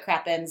Watch What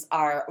Crappens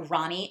are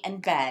Ronnie and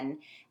Ben,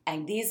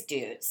 and these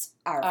dudes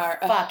are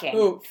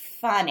fucking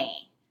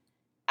funny.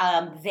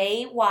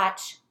 They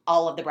watch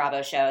all of the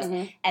Bravo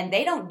shows, and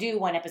they don't do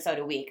one episode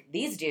a week.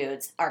 These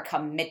dudes are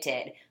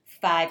committed.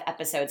 5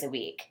 episodes a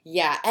week.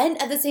 Yeah,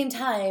 and at the same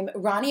time,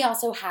 Ronnie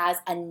also has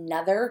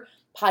another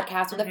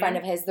podcast with a friend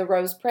of his, The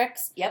Rose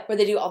Pricks, where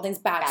they do all things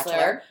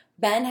Bachelor.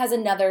 Ben has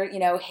another,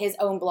 his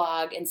own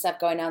blog and stuff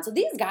going on. So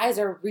these guys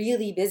are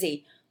really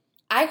busy.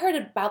 I heard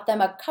about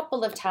them a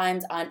couple of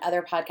times on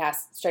other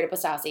podcasts, Straight Up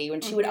with Stassi,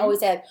 when she would always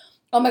say,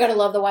 oh my God, I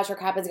love the Watch What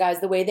Crappens guys.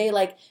 The way they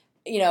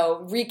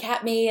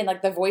recap me and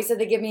the voice that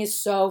they give me is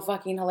so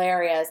fucking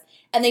hilarious.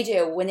 And they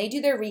do. When they do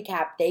their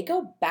recap, they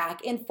go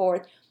back and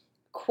forth,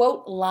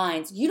 quote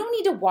lines. You don't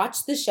need to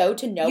watch the show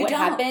to know what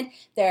happened.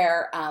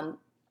 Their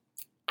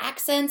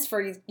accents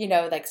for,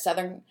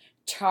 Southern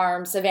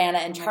Charm, Savannah,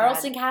 and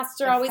Charleston casts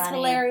are always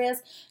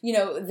hilarious.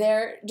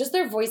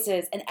 Their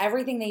voices and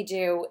everything they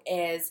do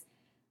is,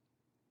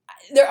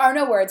 there are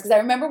no words. Because I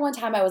remember one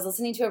time I was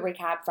listening to a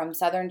recap from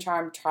Southern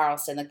Charm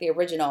Charleston, the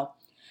original,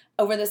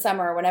 over the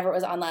summer, whenever it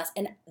was on last,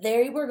 and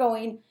they were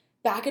going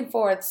back and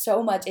forth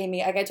so much,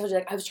 Amy. Like I told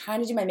you, I was trying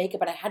to do my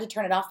makeup and I had to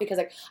turn it off because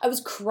I was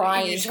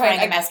crying.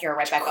 Trying to mascara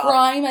right back off.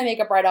 Crying my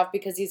makeup right off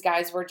because these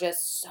guys were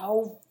just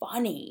so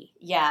funny.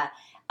 Yeah.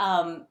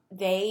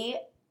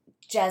 They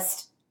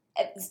just,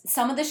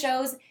 some of the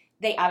shows,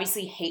 they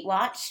obviously hate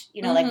watch,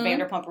 like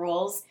Vanderpump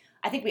Rules.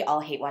 I think we all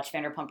hate watch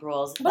Vanderpump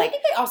Rules. But I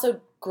think they also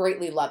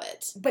greatly love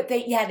it. But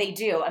they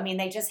do. I mean,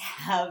 they just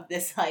have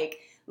this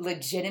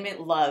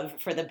legitimate love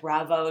for the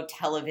Bravo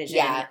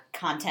television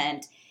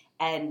content.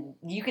 And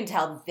you can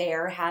tell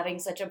they're having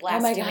such a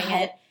blast doing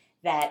it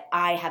that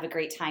I have a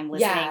great time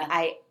listening.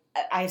 Yeah.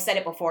 I've said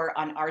it before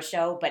on our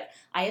show, but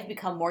I have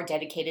become more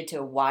dedicated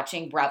to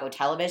watching Bravo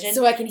television.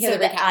 So I can hear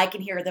the recap. I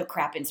can hear the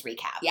Crappens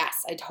recap.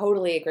 Yes, I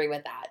totally agree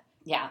with that.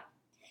 Yeah.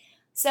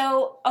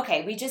 So,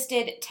 okay, we just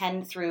did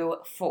 10 through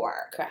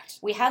 4. Correct.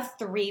 We have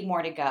 3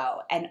 more to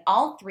go. And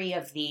all 3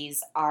 of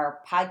these are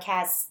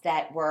podcasts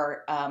that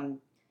were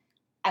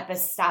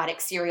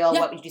episodic serial.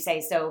 What would you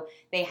say? So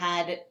they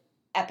had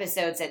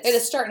episodes that... It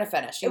was start and a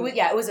finish. It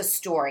was a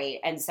story.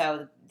 And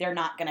so they're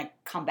not going to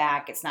come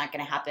back. It's not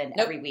going to happen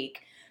every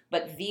week.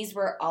 But these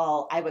were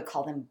all, I would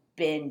call them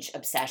binge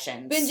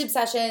obsessions. Binge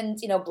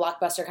obsessions,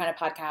 blockbuster kind of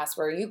podcasts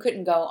where you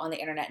couldn't go on the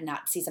internet and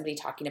not see somebody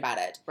talking about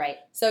it. Right.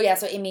 So,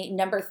 so Amy,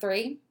 number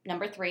 3?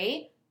 Number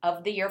 3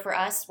 of the year for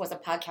us was a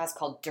podcast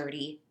called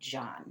Dirty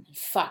John.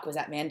 Fuck, was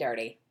that man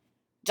dirty?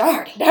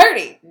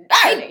 Dirty.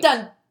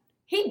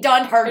 He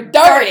done her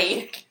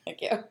dirty.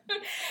 Thank you.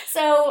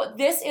 So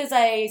this is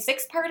a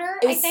 6-parter,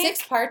 It was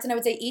 6 parts, and I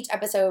would say each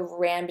episode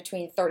ran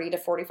between 30 to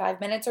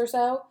 45 minutes or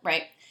so.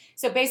 Right.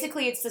 So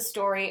basically it's the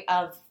story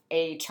of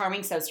a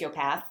charming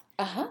sociopath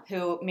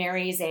who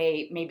marries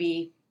a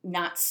maybe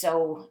not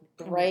so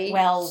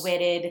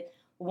well-witted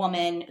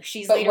woman.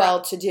 She's but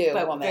well-to-do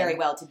but woman. Very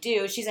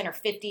well-to-do. She's in her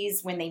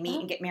 50s when they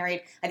meet and get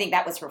married. I think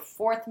that was her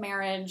 4th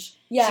marriage.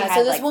 Yeah,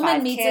 so this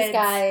woman meets this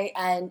guy,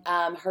 and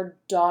her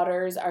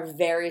daughters are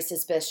very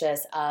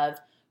suspicious of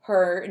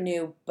her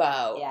new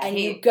beau. Yeah, and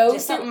you go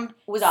something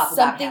was off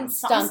something about him.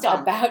 stunk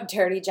about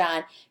Dirty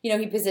John.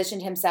 He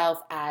positioned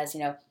himself as,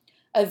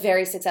 a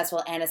very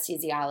successful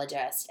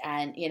anesthesiologist,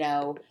 and,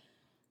 and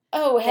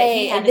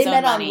they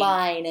met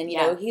online,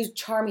 and, he's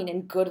charming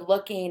and good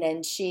looking,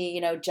 and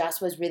she,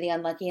 just was really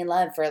unlucky in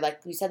love for, like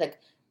you said,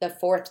 the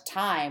 4th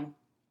time,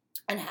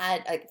 and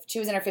had, she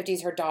was in her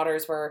 50s, her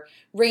daughters were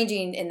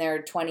ranging in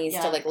their 20s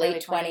to,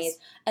 late 20s,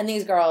 and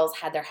these girls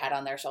had their head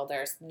on their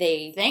shoulders.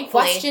 They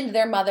questioned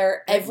their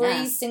mother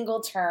every single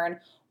turn.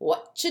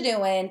 What you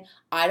doing?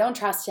 I don't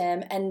trust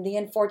him. And the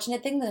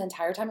unfortunate thing, the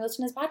entire time you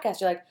listen to this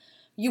podcast, you're like,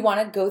 you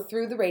want to go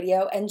through the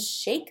radio and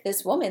shake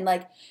this woman.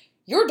 Like,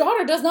 your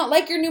daughter does not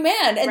like your new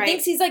man and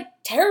thinks he's,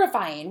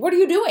 terrifying. What are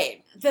you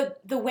doing?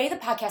 The way the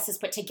podcast is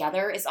put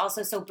together is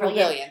also so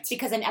brilliant.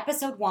 Because in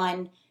episode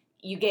 1,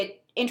 you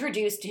get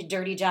introduced to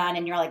Dirty John,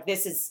 and you're like,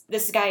 this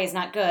guy is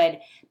not good.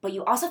 But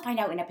you also find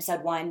out in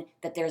episode 1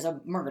 that there's a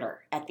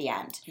murder at the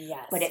end.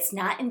 Yes. But it's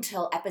not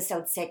until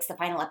episode 6, the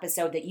final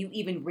episode, that you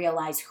even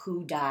realize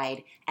who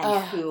died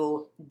and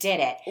who did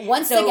it.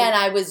 Once again,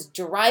 I was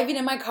driving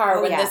in my car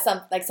when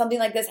something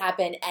like this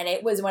happened, and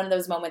it was one of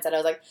those moments that I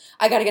was like,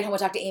 I got to get home and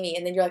talk to Amy.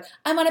 And then you're like,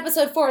 I'm on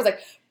episode 4. I was like,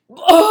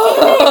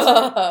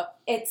 So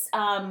it's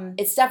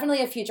it's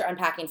definitely a future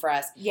unpacking for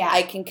us. yeah.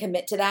 I can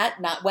commit to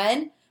that, not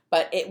when,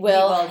 but it we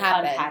will will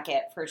happen. unpack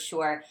it for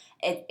sure.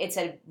 It's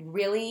a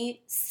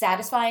really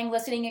satisfying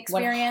listening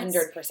experience.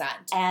 100%.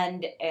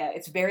 And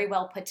it's very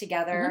well put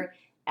together.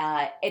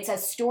 It's a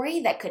story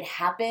that could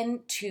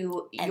happen to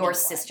your Anyone.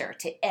 sister,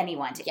 to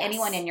anyone, to Yes.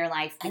 anyone in your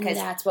life. And Because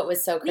that's what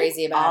was so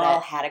crazy we about all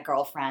it. had a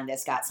girlfriend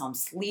that's got some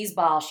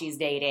sleazeball she's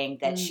dating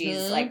that she's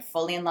Mhm. like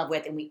fully in love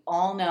with, and we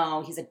all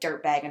know he's a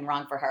dirtbag and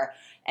wrong for her.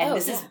 And Oh,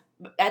 this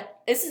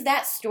is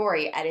that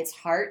story at its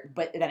heart,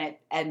 but then it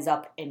ends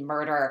up in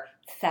murder,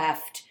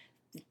 theft,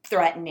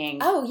 threatening.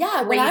 Oh,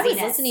 yeah. When I was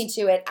craziness. listening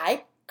to it,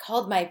 I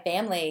called my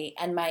family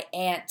and my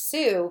Aunt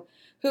Sue,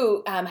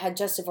 who had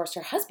just divorced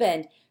her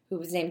husband, who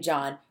was named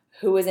John,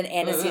 who was an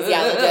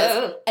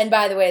anesthesiologist. And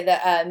by the way,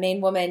 the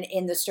main woman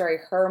in the story,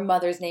 her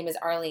mother's name is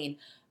Arlene.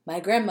 My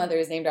grandmother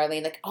is named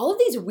Arlene. Like, all of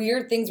these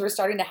weird things were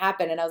starting to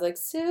happen. And I was like,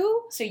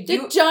 Sue, So you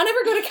did John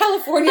ever go to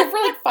California for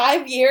like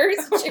 5 years?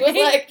 And she was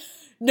like,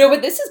 no,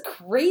 but this is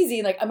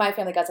crazy. Like, my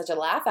family got such a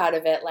laugh out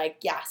of it. Like,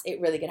 yes, it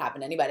really could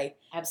happen to anybody.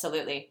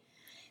 Absolutely.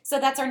 So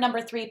that's our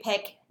number 3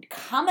 pick.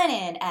 Coming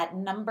in at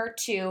number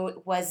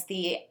 2 was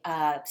the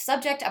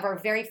subject of our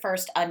very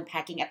first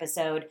unpacking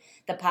episode,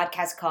 the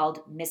podcast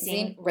called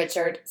Missing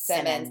Richard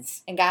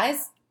Simmons. And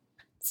guys,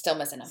 still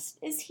missing him.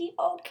 Is he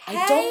okay?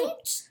 I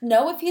don't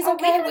know if he's Are we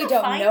okay. gonna We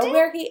don't find know him?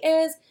 where he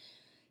is.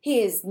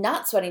 He is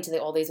not sweating to the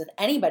oldies with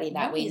anybody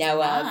that No, we he's know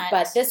not. of.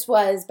 But this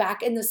was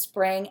back in the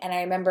spring, and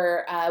I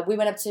remember we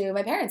went up to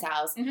my parents'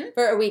 house Mhm.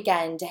 for a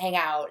weekend to hang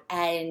out,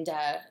 and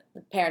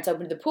the parents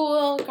opened the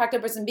pool, cracked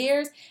open some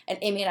beers, and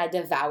Amy and I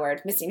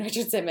devoured Missing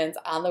Richard Simmons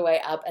on the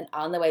way up and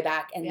on the way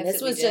back. And We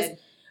this was absolutely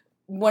just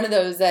one of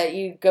those that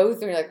you go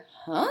through, and you're like,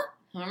 huh?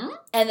 Hmm?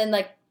 And then,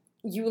 like,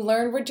 you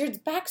learn Richard's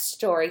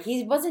backstory.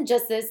 He wasn't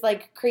just this,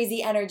 like,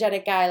 crazy,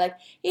 energetic guy. Like,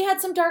 he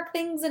had some dark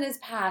things in his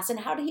past,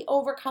 and how did he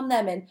overcome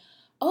them? And,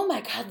 oh, my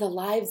God, the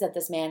lives that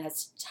this man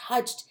has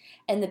touched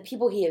and the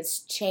people he has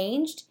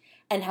changed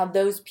and how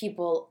those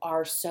people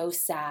are so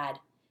sad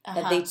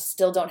that they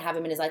still don't have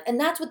him in his life. And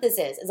that's what this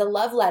is a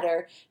love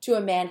letter to a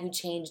man who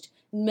changed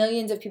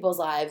millions of people's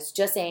lives,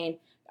 just saying,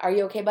 are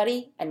you okay,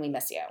 buddy? And we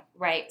miss you.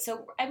 Right.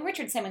 So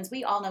Richard Simmons,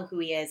 we all know who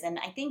he is. And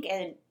I think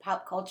in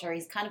pop culture,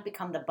 he's kind of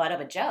become the butt of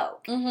a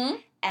joke. Mm-hmm.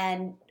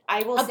 And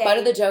I will A say... butt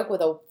of the joke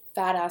with a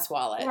fat-ass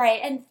wallet.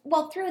 Right. And,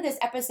 well, through this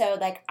episode,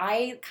 like,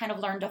 I kind of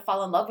learned to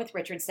fall in love with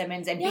Richard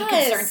Simmons and Yes. be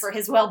concerned for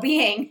his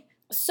well-being.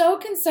 So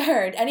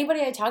concerned.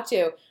 Anybody I talk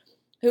to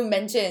who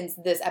mentions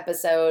this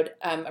episode,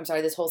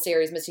 this whole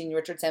series, Missing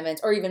Richard Simmons,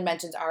 or even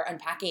mentions our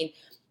unpacking,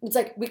 it's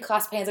like we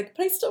clasp hands, like,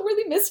 but I still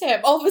really miss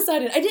him. All of a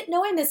sudden, I didn't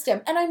know I missed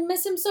him, and I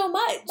miss him so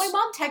much.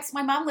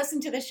 My mom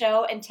listened to the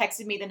show and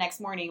texted me the next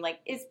morning, like,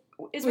 is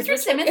Was Richard Richard-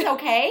 Simmons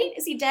okay?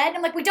 Is he dead?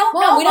 I'm like, we don't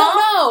Mom, know, we Mom.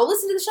 don't know.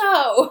 Listen to the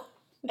show.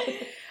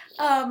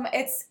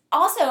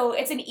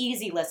 It's an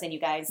easy listen, you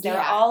guys. They're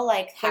Yeah. all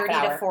like Half an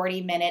 30 to hour.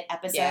 40 minute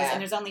episodes, Yeah. and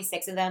there's only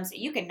 6 of them, so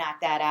you can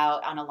knock that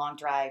out on a long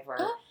drive or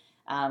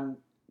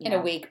In a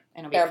week,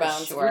 in a week bare for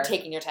bones. sure. You're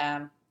taking your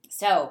time.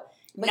 So,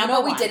 But you number know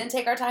what we one. didn't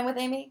take our time with,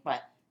 Amy?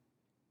 What?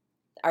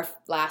 Our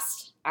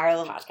last Our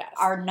podcast.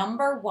 our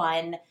number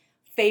 1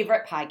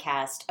 favorite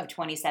podcast of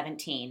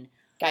 2017,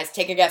 Guys,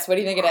 take a guess. What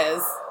do you think it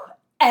is?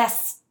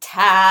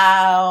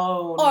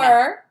 S-Town.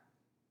 Or,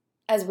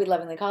 as we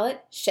lovingly call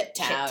it, Shit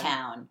Town.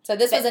 Shit-Town. So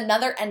this was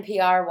another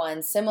NPR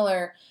one,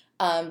 similar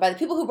by the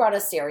people who brought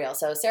us Serial.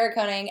 So Sarah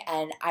Koenig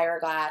and Ira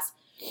Glass,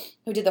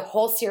 who did the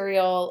whole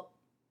Serial.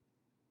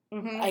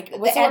 Mm-hmm. Like,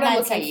 what's the word I'm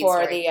looking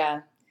for?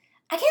 The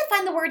I can't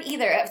find the word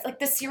either. It's like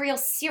the Serial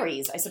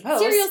series, I suppose.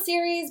 Serial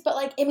series, but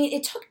like, I mean,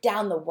 it took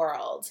down the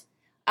world.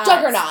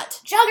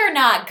 Juggernaut.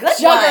 Juggernaut. Good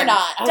Juggernaut. one.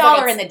 I was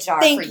Dollar like, in the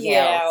jar Thank for you. you.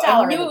 I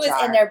Dollar knew in the it was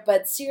jar. in there,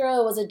 but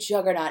Serial was a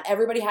juggernaut.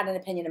 Everybody had an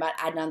opinion about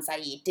Adnan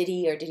Syed. Did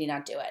he or did he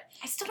not do it?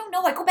 I still don't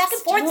know. I go back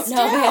and forth Don't still.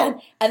 know,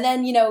 man. And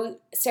then,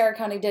 Sarah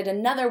Koenig did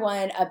another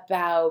one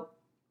about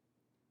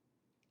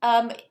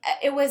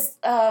It was,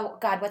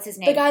 God, what's his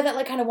name? the guy that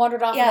like kind of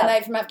wandered off in Yeah. the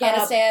night from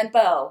Afghanistan.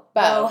 Bo.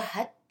 Bo.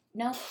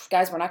 No.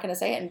 Guys, we're not going to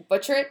say it and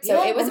butcher it. So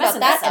Yeah, it was we're about messing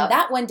that, this up. and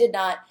that one did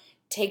not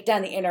take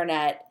down the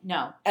internet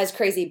No. as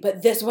crazy,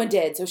 but this one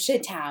did. So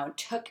Shit Town.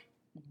 Took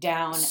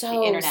down the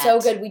So, internet. so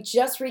good. We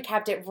just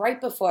recapped it right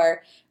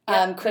before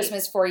Yep.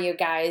 Christmas for you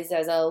guys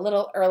as a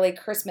little early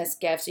Christmas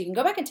gift. So you can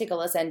go back and take a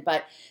listen.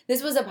 But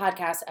this was a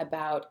podcast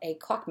about a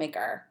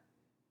clockmaker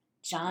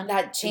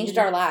that changed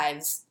our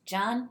lives.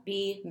 John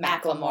B.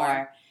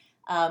 Macklemore.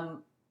 A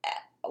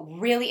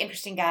really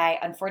interesting guy.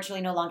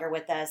 Unfortunately, no longer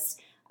with us.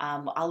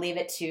 I'll leave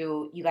it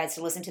to you guys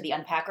to listen to the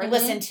Unpack or Mhm.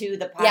 listen to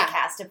the Yeah.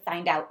 podcast to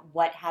find out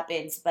what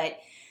happens. But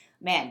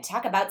man,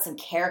 talk about some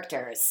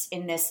characters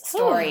in this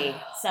story.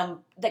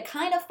 The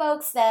kind of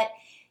folks that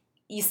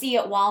you see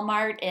at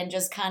Walmart and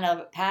just kind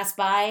of pass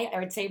by. I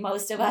would say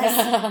most of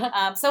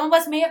us. Some of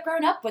us may have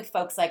grown up with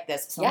folks like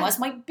this. Some of us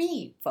might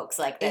be folks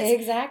like this.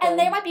 Exactly. And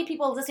there might be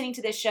people listening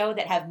to this show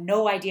that have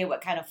no idea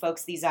what kind of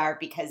folks these are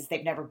because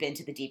they've never been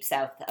to the deep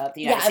south of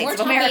the United States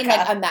of America. And we're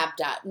talking like a map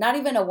dot, not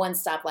even a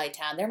one-stoplight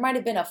town. There might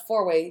have been a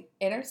 4-way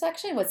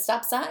intersection with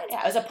stop signs.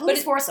 Yeah, it was a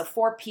police force of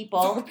 4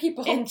 people. 4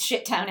 people. In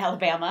Shittown,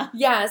 Alabama.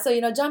 Yeah, so,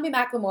 John B.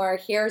 McLemore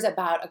hears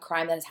about a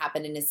crime that has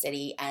happened in his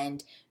city,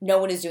 and no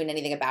one is doing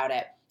anything about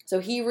it. So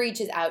he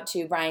reaches out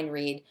to Ryan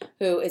Reed,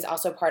 who is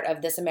also part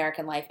of This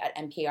American Life at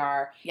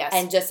NPR,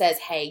 and just says,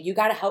 hey, you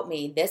got to help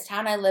me. This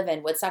town I live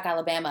in, Woodstock,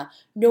 Alabama,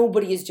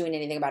 nobody is doing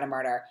anything about a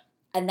murder.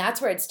 And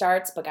that's where it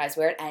starts, but guys,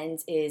 where it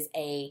ends is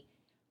a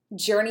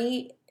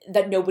journey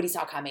that nobody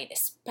saw coming,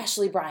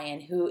 especially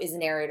Brian, who is the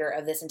narrator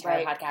of this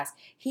entire podcast.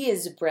 He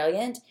is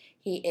brilliant.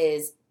 He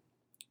is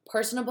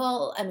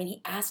personable. I mean,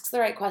 he asks the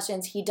right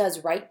questions. He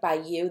does right by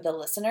you, the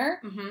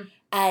listener,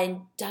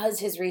 and does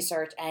his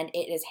research, and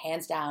it is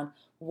hands down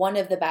one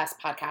of the best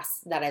podcasts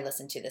that I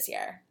listened to this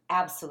year.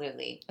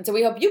 Absolutely. And so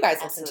we hope you guys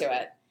listen to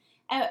it.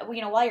 And,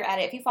 while you're at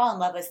it, if you fall in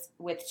love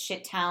with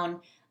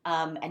Shittown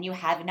and you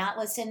have not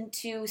listened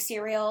to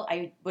Serial,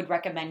 I would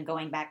recommend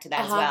going back to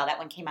that as well. That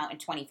one came out in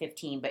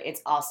 2015, but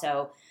it's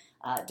also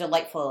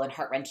delightful and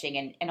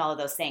heart-wrenching and all of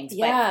those things.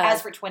 Yeah. But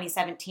as for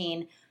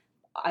 2017,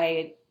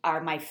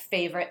 are my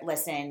favorite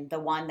listen, the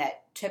one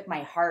that took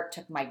my heart,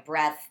 took my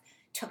breath,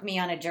 took me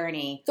on a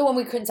journey. The one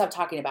we couldn't stop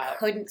talking about.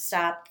 Couldn't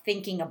stop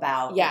thinking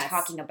about and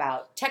talking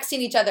about. Texting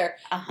each other,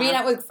 being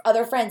out with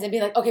other friends and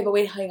being like, okay, but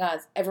wait, hang on.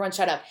 Everyone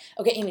shut up.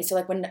 Okay, Amy, so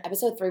like when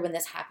episode 3, when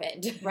this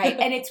happened. Right,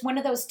 and it's one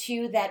of those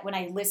two that when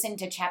I listened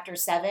to chapter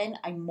 7,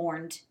 I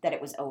mourned that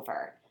it was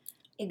over.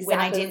 Exactly.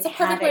 When I didn't it's a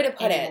perfect way to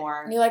put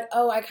anymore. it. And you're like,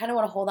 oh, I kind of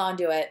want to hold on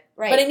to it.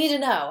 Right. But I need to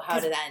know how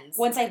it ends.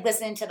 Once I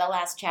listen to the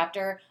last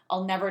chapter,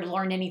 I'll never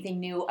learn anything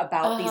new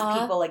about these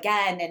people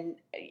again, and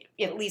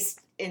at least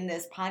in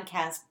this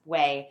podcast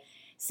way.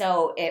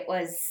 So it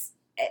was,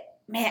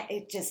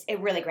 it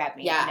really grabbed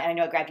me. Yeah. And I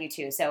know it grabbed you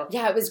too. So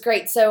yeah, it was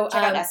great. So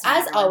as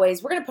everyone.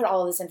 always, we're going to put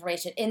all of this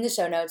information in the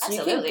show notes. So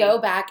you can go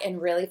back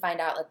and really find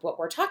out like what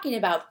we're talking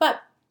about.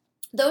 But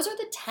those are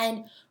the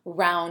 10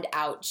 round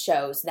out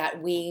shows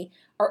that we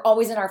are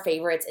always in our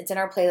favorites. It's in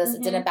our playlist.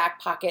 It's in a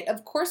back pocket.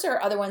 Of course, there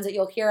are other ones that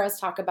you'll hear us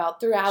talk about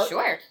throughout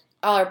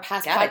our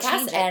past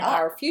podcasts and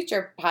our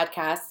future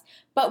podcasts.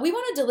 But we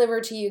want to deliver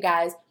to you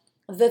guys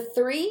the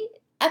 3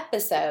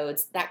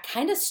 episodes that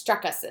kind of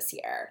struck us this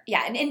year.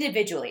 Yeah, and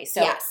individually.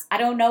 So I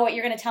don't know what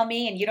you're going to tell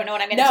me, and you don't know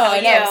what I'm going to tell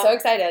you. No, I know. I'm so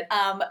excited.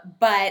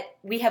 But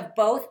we have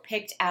both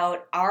picked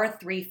out our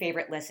 3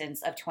 favorite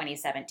listens of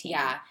 2017.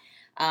 Yeah.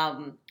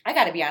 I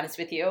got to be honest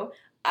with you.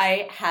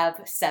 I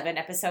have 7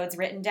 episodes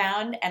written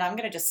down, and I'm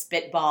going to just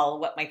spitball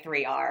what my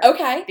 3 are.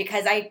 Okay.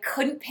 Because I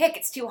couldn't pick.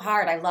 It's too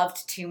hard. I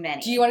loved too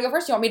many. Do you want to go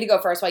first? Do you want me to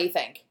go first while you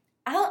think?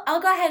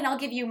 I'll go ahead and I'll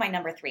give you my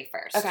number 3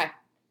 first.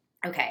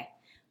 Okay.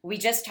 We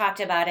just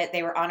talked about it.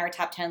 They were on our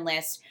top 10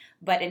 list,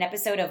 but an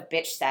episode of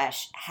Bitch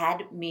Sesh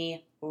had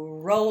me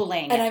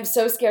rolling. And I'm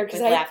so scared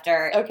because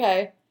laughter.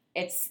 Okay.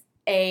 It's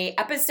a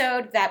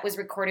episode that was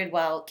recorded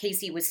while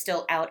Casey was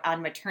still out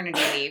on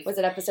maternity leave. Was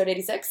it episode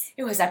 86?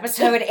 It was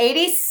episode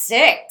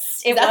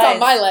 86. That's on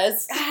my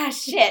list. Ah,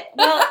 shit.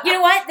 Well, you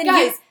know what? Then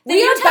guys,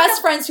 we are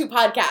best friends who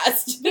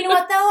podcast. You know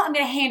what, though? I'm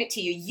going to hand it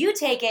to you. You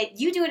take it.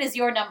 You do it as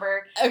your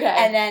number. Okay.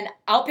 And then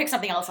I'll pick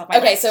something else off my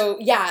list. Okay, so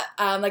yeah,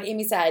 like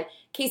Amy said,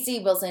 Casey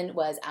Wilson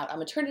was out on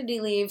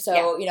maternity leave.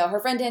 So, her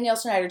friend Danielle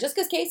Schneider, just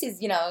because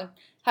Casey's,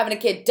 having a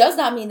kid does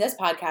not mean this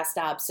podcast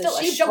stops. So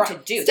still she a show to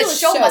do. The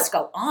show must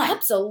go on.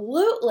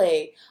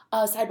 Absolutely.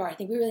 Sidebar, I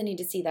think we really need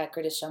to see that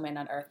Greatest Showman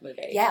on Earth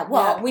movie. Yeah,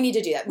 well. We need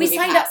to do that. We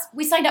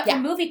signed up for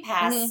Movie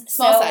Pass. Mm-hmm.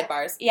 Small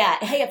sidebars. Yeah.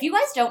 Hey, if you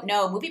guys don't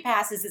know, Movie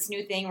Pass is this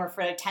new thing where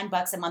for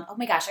 $10 a month, oh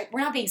my gosh,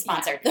 we're not being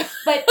sponsored. Yeah.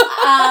 But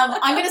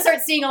I'm going to start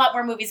seeing a lot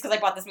more movies because I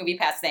bought this Movie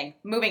Pass thing.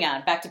 Moving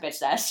on, back to Bitch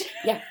Sesh.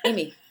 Yeah,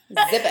 Amy,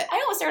 zip it.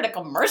 I almost heard a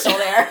commercial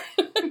there.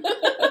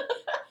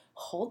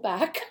 Hold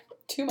back.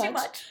 Too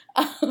much.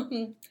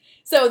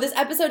 So this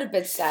episode of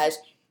Bitch Sesh,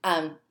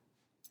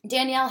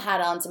 Danielle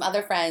had on some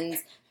other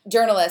friends,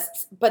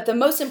 journalists, but the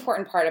most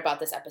important part about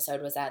this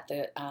episode was that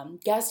the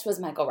guest was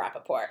Michael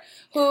Rapaport,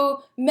 who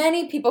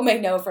many people may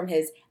know from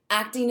his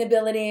acting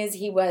abilities.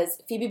 He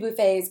was Phoebe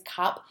Buffay's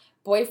cop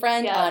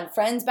boyfriend on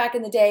Friends back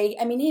in the day.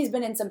 I mean, he's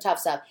been in some tough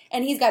stuff,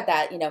 and he's got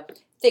that,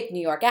 thick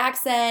New York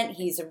accent.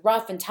 He's a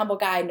rough and tumble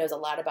guy, knows a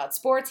lot about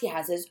sports. He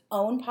has his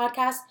own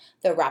podcast,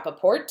 The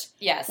Rapaport.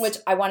 Yes. Which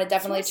I want to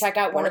definitely check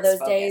out one of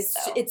those days.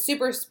 Though. It's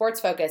super sports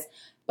focused,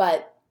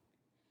 but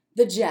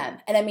the gem.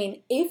 And I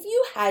mean, if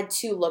you had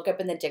to look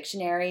up in the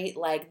dictionary,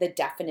 like the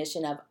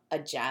definition of a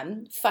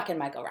gem, fucking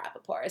Michael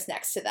Rapaport is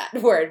next to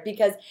that word,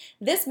 because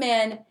this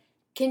man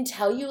can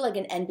tell you like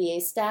an NBA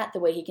stat the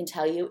way he can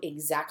tell you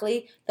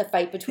exactly the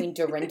fight between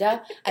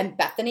Dorinda and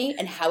Bethany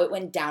and how it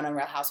went down on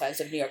Real Housewives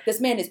of New York.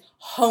 This man is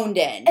honed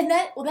in. And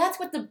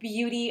that's what the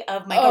beauty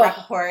of Michael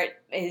Rapaport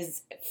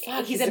is.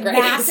 He's a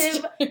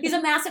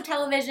massive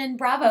television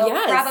Bravo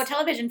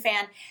television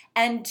fan,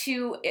 and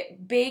to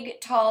big,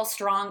 tall,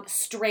 strong,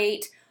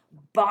 straight,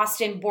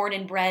 Boston born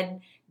and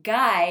bred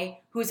guy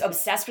who's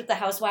obsessed with the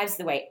Housewives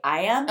the way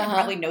I am and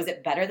probably knows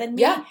it better than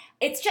me. Yeah.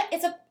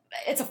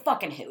 It's a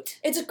fucking hoot.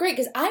 It's great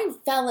because I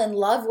fell in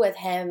love with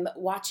him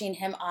watching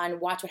him on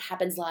Watch What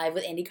Happens Live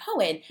with Andy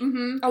Cohen.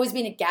 Mm-hmm. Always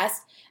being a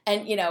guest.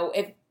 And, you know,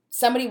 if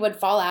somebody would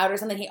fall out or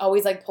something, he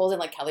always, like, pulls in,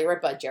 like, Kelly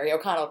Ripa, Jerry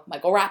O'Connell,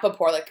 Michael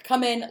Rappaport, like,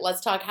 come in, let's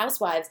talk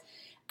Housewives.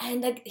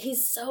 And, like,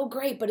 he's so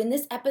great. But in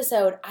this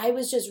episode, I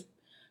was just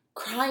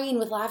crying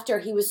with laughter.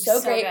 He was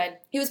so great. Good.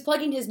 He was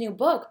plugging his new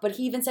book, but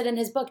he even said in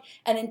his book,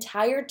 an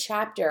entire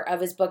chapter of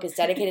his book is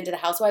dedicated to the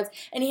Housewives,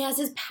 and he has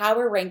his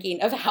power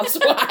ranking of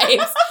Housewives.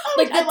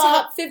 Like the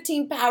top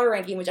 15 power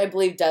ranking, which I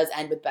believe does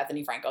end with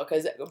Bethany Frankel,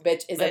 because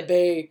bitch is a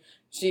B.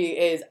 She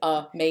is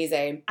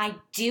amazing. I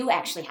do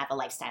actually have a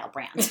lifestyle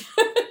brand.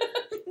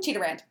 Cheetah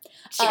Rand.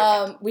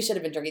 We should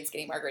have been drinking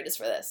skinny margaritas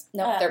for this.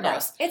 No, they're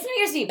gross. It's New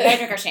Year's Eve, but I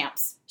drink our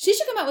champs. She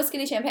should come out with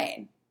skinny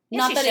champagne. Yeah,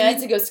 Not that it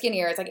needs to go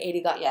skinnier. It's like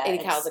 80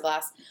 calories a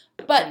glass.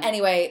 But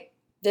anyway,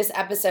 this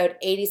episode,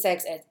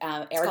 86, it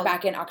aired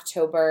back in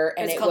October.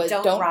 And it was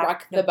Don't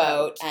Rock the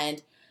Boat.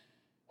 And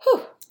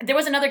whew. There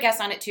was another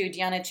guest on it too,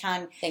 Deanna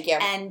Chung. Thank you.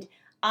 And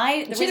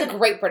she had a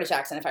great British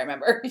accent, if I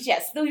remember.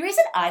 Yes. The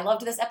reason I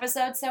loved this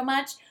episode so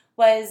much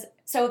was,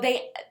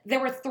 there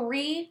were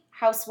 3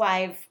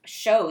 housewife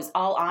shows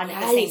all on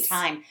at the same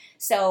time.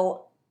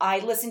 So I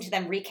listened to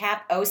them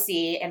recap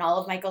OC and all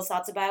of Michael's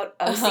thoughts about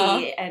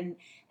OC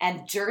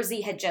and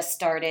Jersey had just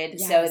started,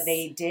 so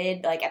they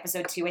did, like,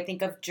 episode 2, I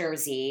think, of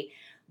Jersey.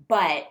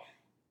 But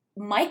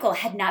Michael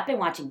had not been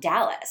watching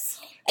Dallas.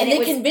 And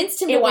they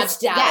convinced him to watch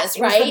Dallas,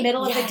 right? It was the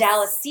middle of the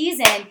Dallas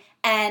season,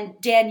 and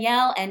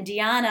Danielle and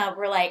Deanna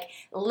were like,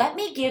 let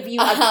me give you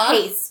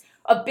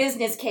a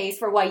business case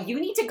for why you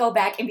need to go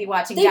back and be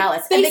watching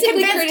Dallas. They and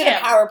basically created a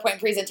PowerPoint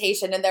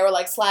presentation, and they were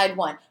like, slide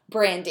 1,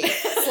 Brandy.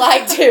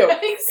 Slide 2,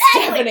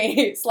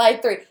 Stephanie.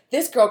 Slide 3,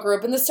 this girl grew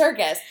up in the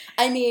circus.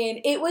 I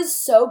mean, it was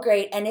so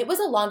great, and it was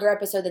a longer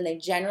episode than they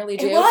generally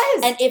do. It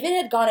was. And if it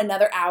had gone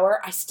another hour,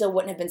 I still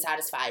wouldn't have been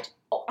satisfied.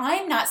 Oh,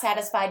 I'm not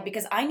satisfied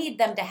because I need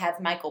them to have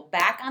Michael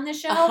back on the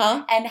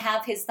show and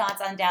have his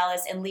thoughts on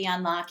Dallas and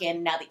Leon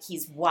Locken now that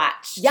he's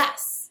watched.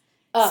 Yes.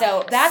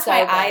 So that's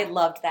why I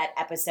loved that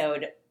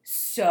episode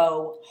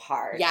so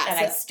hard. Yeah, and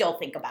I still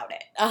think about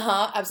it.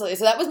 Absolutely.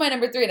 So that was my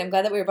number 3, and I'm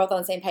glad that we were both on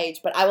the same page,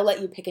 but I will let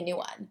you pick a new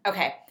one.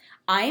 Okay.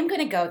 I am going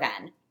to go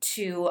then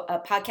to a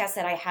podcast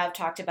that I have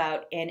talked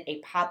about in a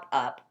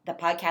pop-up. The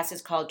podcast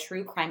is called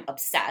True Crime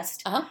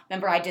Obsessed.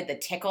 Remember I did the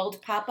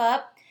Tickled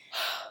pop-up?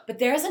 But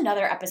there's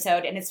another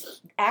episode, and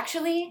it's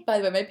actually... By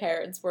the way, my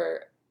parents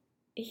were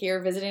here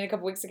visiting a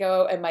couple weeks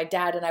ago, and my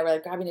dad and I were,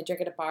 like, grabbing a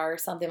drink at a bar or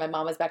something. My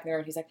mom was back in the room,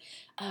 and he's like,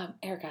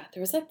 Erica,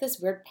 there was, like, this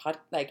weird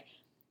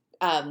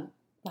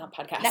not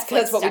podcast. Netflix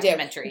that's what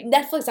documentary. We do.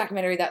 Netflix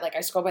documentary that, like,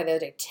 I scrolled by the other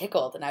day,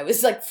 Tickled, and I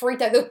was, like,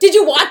 freaked out. Did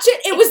you watch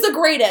it? It was the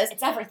greatest.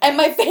 It's everything. And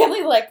my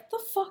family, like, the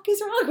fuck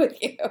is wrong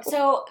with you?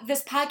 So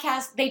this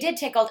podcast, they did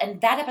Tickled, and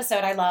that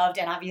episode I loved,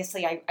 and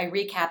obviously I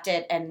recapped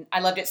it, and I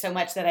loved it so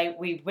much that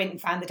we went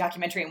and found the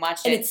documentary and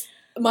watched it. And it's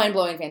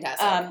mind-blowing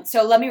fantastic.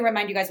 So let me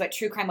remind you guys what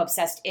True Crime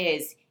Obsessed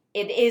is.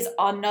 It is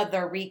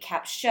another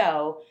recap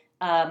show.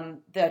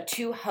 The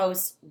 2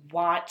 hosts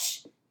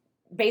watch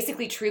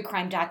basically true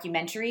crime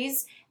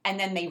documentaries, and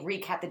then they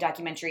recap the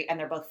documentary, and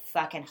they're both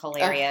fucking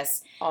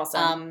hilarious.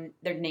 Awesome.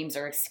 Their names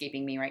are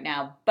escaping me right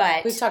now,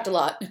 but we've talked a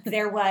lot.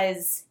 There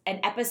was an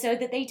episode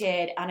that they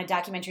did on a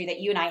documentary that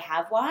you and I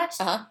have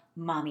watched,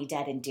 Mommy,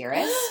 Dead, and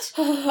Dearest.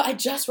 I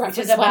just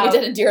referenced Mommy,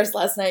 Dead, and Dearest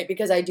last night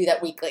because I do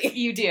that weekly.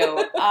 You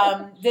do.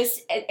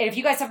 If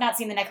you guys have not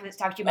seen the Netflix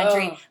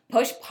documentary,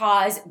 push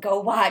pause, go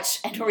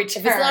watch, and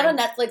return. If it's not on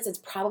Netflix, it's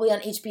probably on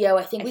HBO.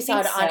 I think we saw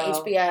it on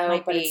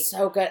HBO, but it's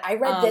so good. I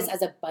read this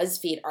as a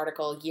BuzzFeed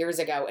article years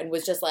ago and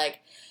was just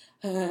like,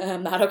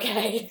 I'm not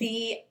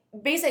okay.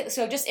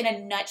 So just in a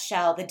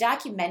nutshell, the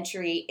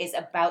documentary is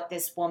about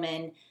this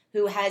woman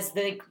who has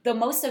the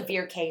most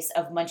severe case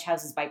of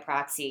Munchausen's by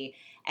proxy.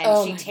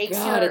 And she takes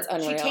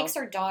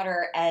her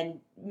daughter and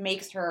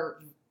makes her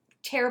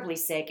terribly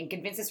sick and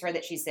convinces her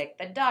that she's sick.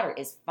 The daughter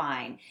is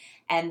fine.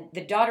 And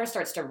the daughter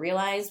starts to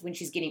realize when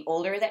she's getting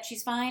older that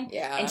she's fine.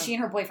 Yeah. And she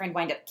and her boyfriend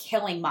wind up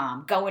killing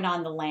mom, going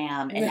on the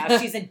lam, and now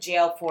she's in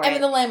jail for it. I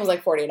mean, the lam was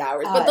like 48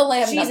 hours, but the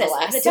lam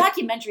nonetheless. The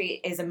documentary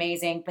is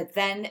amazing, but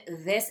then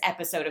this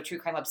episode of True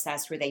Crime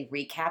Obsessed where they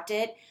recapped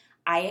it,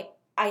 I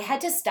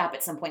had to stop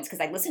at some points because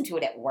I listened to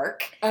it at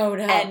work. Oh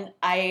no! And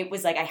I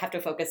was like, I have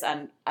to focus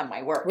on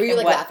my work. Were you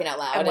like laughing out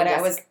loud? And what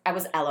I was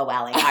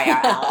LOLing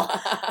IRL.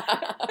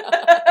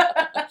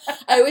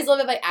 I always love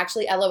if I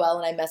actually LOL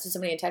and I message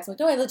somebody in text. I'm like,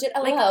 no, I legit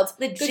LOL'd.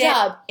 Legit, good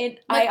job. In IRL,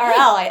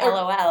 I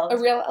LOL. A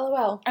real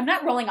LOL. I'm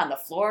not rolling on the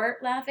floor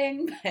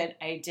laughing, but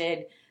I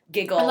did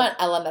giggle. I'm not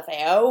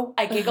LMFAO.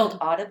 I giggled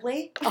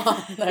audibly.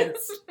 Oh,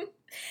 nice.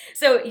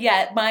 So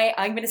yeah,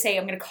 I'm going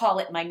to call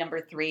it my number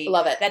 3.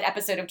 Love it. That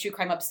episode of True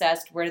Crime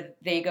Obsessed where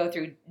they go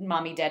through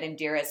Mommy, Dead, and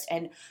Dearest.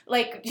 And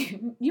like,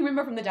 you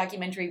remember from the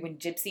documentary when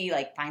Gypsy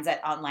like finds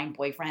that online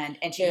boyfriend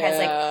and she has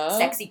like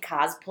sexy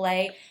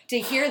cosplay? To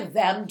hear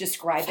them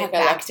describe it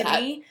back to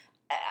me,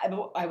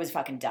 I was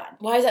fucking done.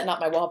 Why is that not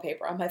my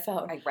wallpaper on my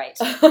phone? Right.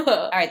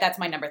 All right, that's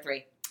my number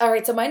 3. All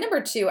right, so my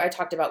number 2 I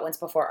talked about once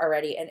before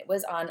already, and it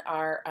was on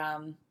our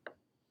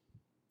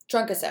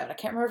drunk episode. I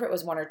can't remember if it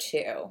was 1 or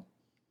 2.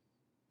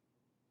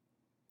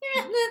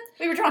 Yeah,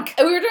 we were drunk.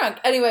 We were drunk.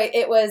 Anyway,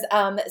 it was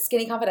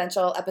Skinny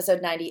Confidential, episode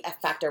 90,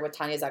 F Factor with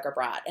Tanya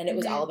Zuckerbrot, and it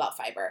was all about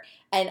fiber.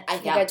 And I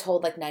think I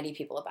told like 90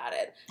 people about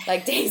it,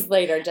 like days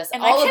later, just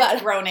and all I about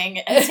kept groaning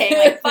and saying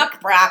like,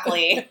 fuck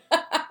broccoli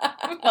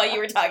while you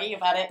were talking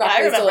about it.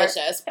 Broccoli's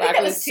delicious.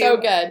 Broccoli's so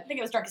good. I think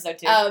it was drunk episode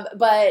 2.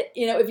 But,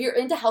 you know, if you're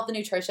into health and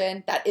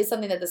nutrition, that is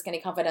something that the Skinny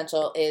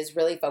Confidential is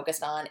really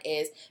focused on,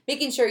 is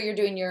making sure you're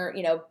doing your,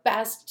 you know,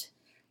 best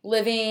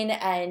living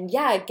and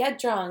get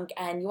drunk,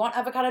 and you want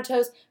avocado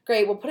toast,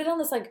 great, we'll put it on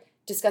this like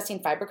disgusting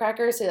fiber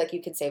cracker so like you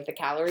can save the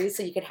calories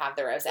so you could have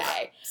the rosé.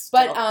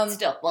 But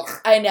still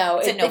I know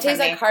it tastes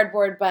like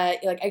cardboard,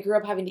 but like I grew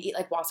up having to eat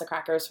like Wassa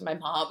crackers from my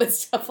mom and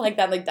stuff like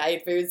that, like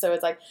diet food, so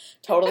it's like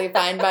totally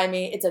fine by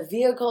me. It's a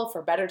vehicle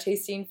for better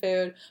tasting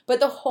food, but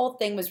the whole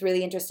thing was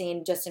really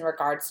interesting just in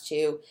regards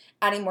to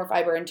adding more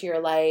fiber into your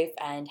life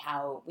and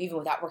how even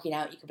without working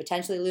out you could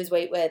potentially lose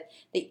weight with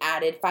the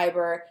added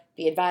fiber.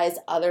 Be advised,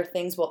 other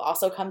things will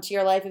also come to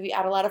your life if you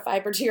add a lot of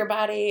fiber to your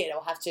body.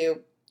 It'll have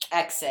to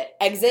exit.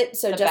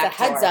 So just a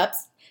heads up,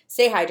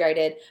 stay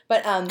hydrated.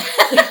 But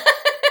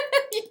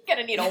you're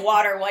gonna need a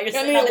water while you're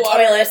sitting on the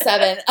water toilet.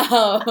 7.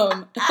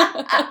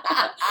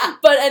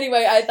 But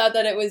anyway, I thought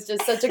that it was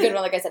just such a good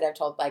one. Like I said, I've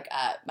told like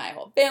my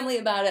whole family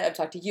about it. I've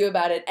talked to you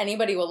about it.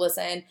 Anybody will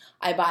listen.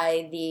 I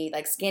buy the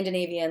like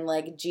Scandinavian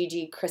like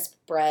GG crisp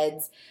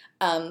breads.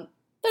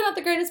 They're not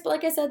the greatest, but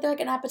like I said, they're like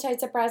an appetite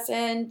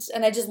suppressant,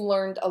 and I just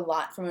learned a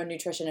lot from a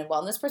nutrition and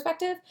wellness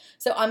perspective.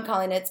 So I'm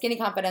calling it Skinny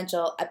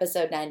Confidential,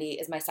 episode 90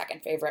 is my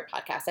second favorite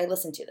podcast I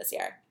listened to this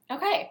year.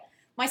 Okay.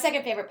 My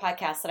second favorite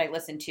podcast that I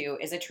listen to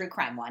is a true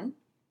crime one.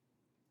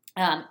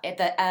 The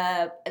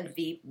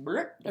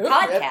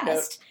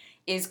podcast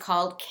is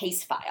called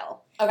Case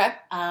File. Okay.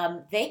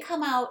 They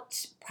come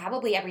out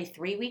probably every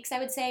 3 weeks, I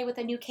would say, with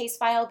a new case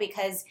file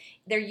because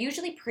they're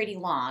usually pretty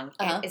long.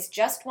 And it's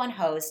just one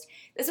host.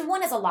 This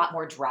one is a lot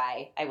more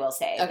dry, I will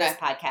say, this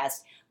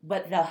podcast.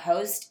 But the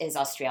host is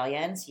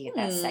Australian, so you get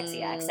that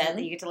sexy accent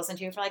that you get to listen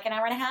to for like an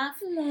hour and a half.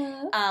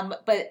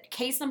 But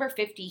case number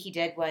 50 he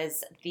did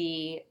was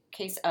the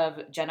case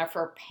of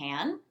Jennifer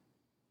Pan.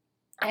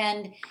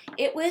 And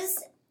it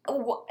was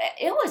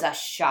a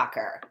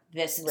shocker,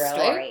 this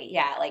story.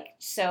 Yeah, like,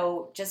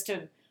 so just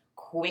to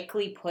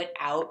quickly put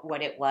out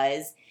what it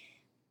was.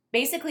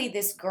 Basically,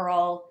 this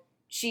girl,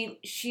 she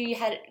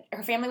had,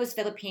 her family was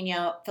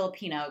Filipino,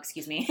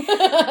 excuse me,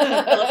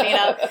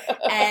 Filipino,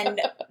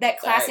 and that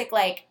classic,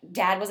 like,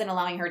 dad wasn't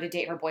allowing her to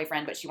date her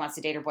boyfriend, but she wants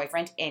to date her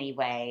boyfriend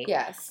anyway.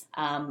 Yes.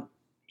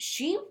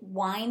 She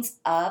winds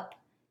up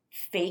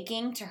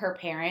faking to her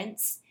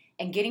parents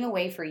and getting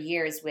away for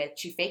years with,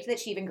 she faked that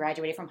she even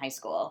graduated from high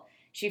school.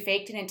 She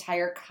faked an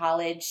entire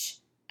college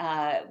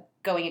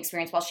going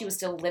experience while she was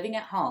still living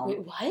at home.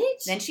 Wait,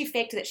 what? Then she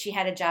faked that she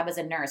had a job as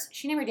a nurse.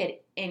 She never did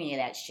any of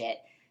that shit.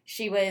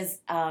 She was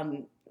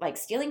like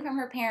stealing from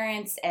her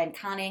parents and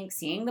conning,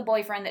 seeing the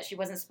boyfriend that she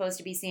wasn't supposed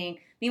to be seeing.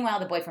 Meanwhile,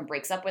 the boyfriend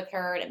breaks up with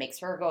her and it makes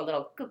her go a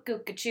little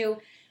cuckoo-cuckoo.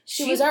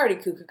 She was already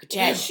cuckoo-cuckoo.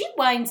 Yeah, she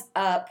winds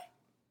up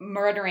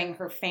murdering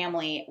her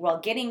family while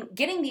getting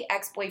the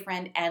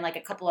ex-boyfriend and like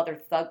a couple other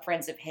thug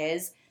friends of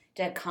his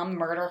to come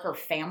murder her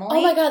family.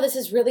 Oh my God, this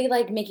is really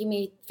like making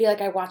me feel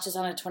like I watched this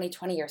on a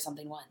 2020 or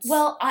something once.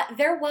 Well,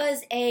 there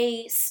was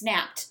a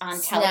Snapped on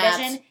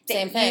television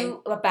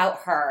about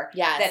her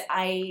that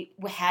I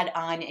had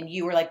on, and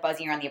you were like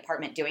buzzing around the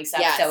apartment doing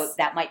stuff, so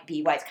that might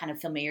be why it's kind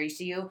of familiar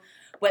to you.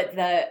 But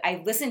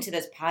I listened to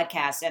this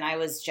podcast, and I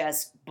was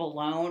just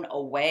blown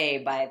away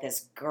by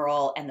this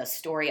girl and the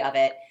story of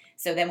it.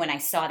 So then when I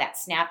saw that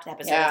Snapped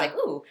episode, I was like,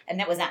 ooh, and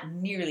that was not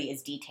nearly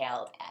as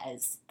detailed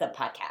as the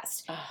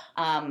podcast.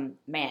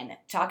 Man,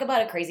 talk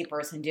about a crazy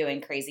person doing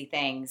crazy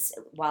things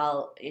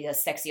while a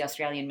sexy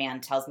Australian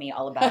man tells me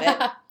all about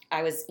it.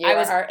 I was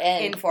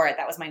in for it.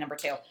 That was my number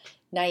 2.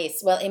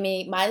 Nice. Well,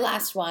 Amy, my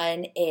last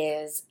one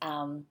is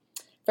from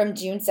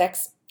June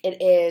 6th.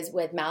 It is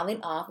with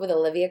Mouthing Off with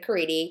Olivia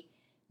Caridi,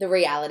 the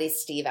Reality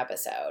Steve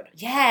episode.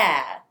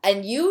 Yeah.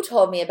 And you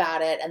told me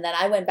about it, and then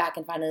I went back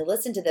and finally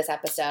listened to this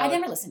episode. I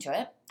never listened to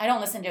it. I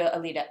don't listen to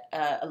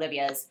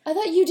Olivia's. I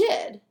thought you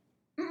did.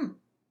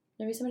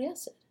 Maybe somebody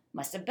else did.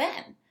 Must have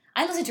been.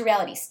 I listened to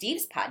Reality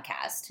Steve's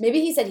podcast.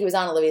 Maybe he said he was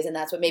on Olivia's, and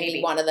that's what made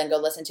me want to then go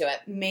listen to it.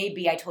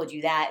 Maybe I told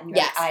you that, and you're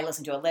like, I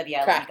listened to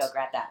Olivia. Correct. Let me go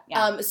grab that.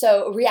 Yeah.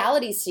 So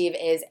Reality Steve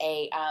is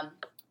a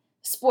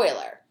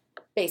spoiler.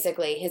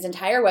 Basically, his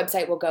entire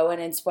website will go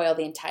in and spoil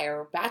the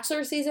entire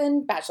Bachelor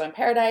season, Bachelor in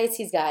Paradise.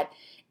 He's got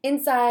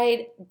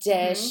Inside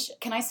Dish.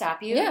 Can I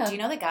stop you? Yeah. Do you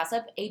know the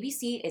gossip?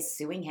 ABC is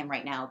suing him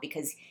right now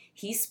because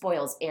he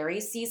spoils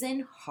Aries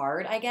season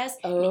hard, I guess.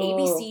 Oh. And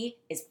ABC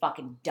is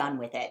fucking done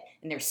with it,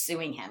 and they're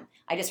suing him.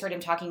 I just heard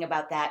him talking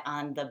about that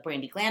on the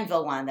Brandy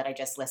Glanville one that I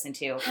just listened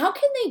to. How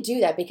can they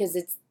do that? Because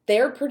it's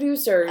their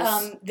producers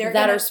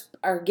that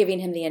are giving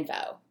him the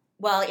info.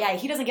 Well, yeah,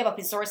 he doesn't give up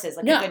his sources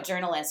like No. a good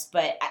journalist,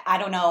 but I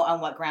don't know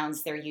on what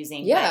grounds they're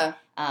using. Yeah.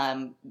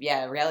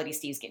 But, Reality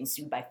Steve's getting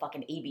sued by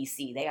fucking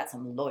ABC. They got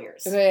some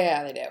lawyers.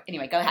 Yeah, they do.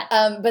 Anyway, go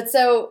ahead. But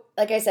so,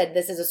 like I said,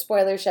 this is a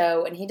spoiler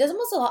show, and he does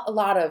almost a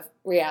lot of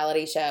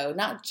reality show,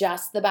 not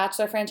just the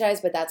Bachelor franchise,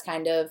 but that's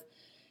kind of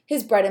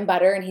his bread and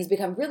butter, and he's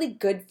become really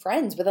good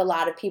friends with a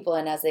lot of people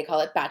in, as they call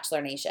it,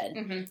 Bachelor Nation.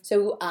 Mm-hmm.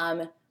 So,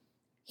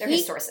 They're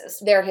his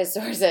sources. They're his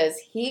sources.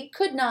 He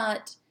could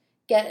not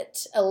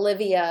get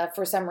Olivia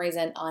for some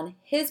reason on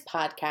his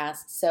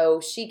podcast,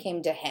 so she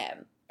came to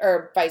him,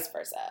 or vice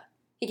versa.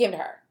 He came to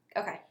her.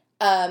 Okay.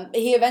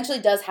 He eventually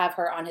does have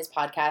her on his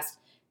podcast,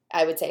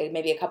 I would say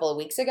maybe a couple of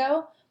weeks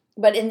ago.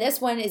 But in this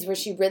one is where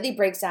she really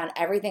breaks down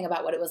everything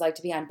about what it was like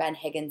to be on Ben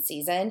Higgins'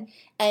 season.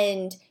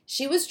 And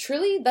she was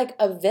truly like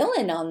a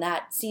villain on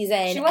that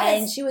season. She was.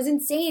 And she was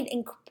insane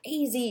and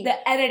crazy.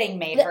 The editing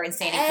made her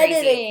insane and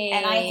crazy.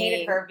 And I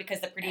hated her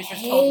because the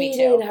producers told me to.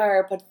 Hated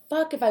her, but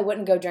fuck if I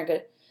wouldn't go drink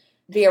a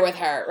beer with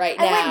her right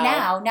now.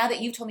 I would now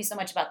that you've told me so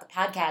much about the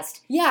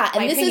podcast. Yeah,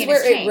 and this is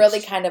where it really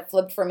kind of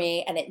flipped for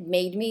me, and it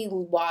made me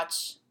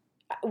watch.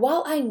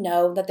 While I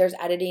know that there's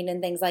editing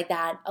and things like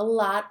that, a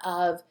lot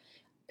of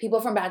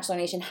people from Bachelor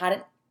Nation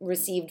hadn't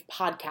received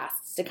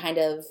podcasts to kind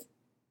of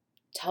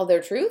tell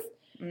their truth.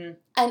 Mm.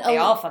 And they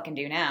all fucking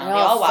do now. They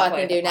all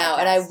fucking do now.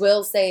 And I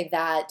will say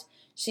that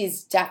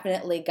she's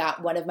definitely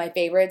got one of my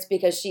favorites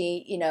because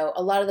she,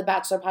 a lot of the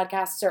Bachelor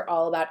podcasts are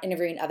all about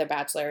interviewing other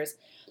bachelors.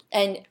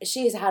 And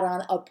she's had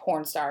on a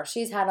porn star.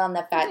 She's had on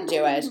the fat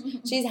Jewish.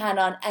 She's had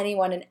on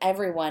anyone and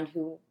everyone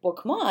who will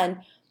come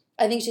on.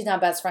 I think she's now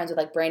best friends with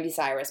like Brandy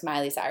Cyrus,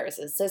 Miley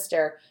Cyrus's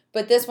sister.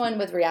 But this one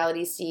with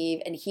Reality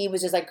Steve, and he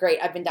was just like, great,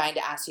 I've been dying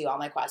to ask you all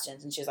my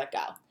questions. And she was like, go.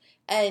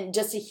 And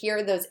just to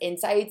hear those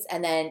insights,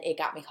 and then it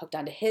got me hooked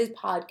onto his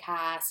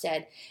podcast.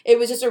 And it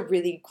was just a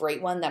really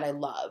great one that I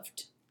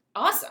loved.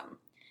 Awesome.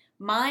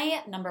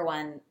 My number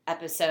one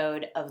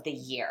episode of the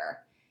year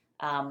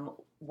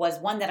was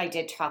one that I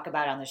did talk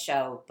about on the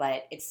show,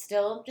 but it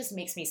still just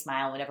makes me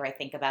smile whenever I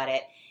think about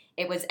it.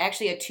 It was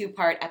actually a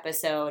 2-part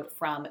episode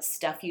from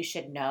Stuff You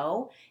Should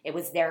Know. It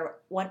was their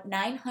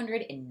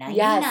 999th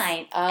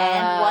and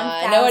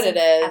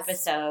 1000th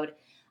episode,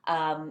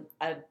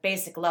 a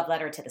basic love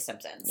letter to The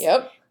Simpsons.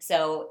 Yep.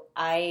 So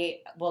I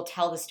will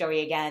tell the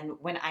story again.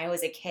 When I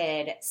was a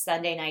kid,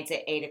 Sunday nights at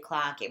 8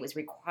 o'clock, it was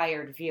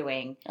required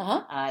viewing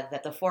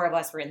that the 4 of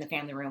us were in the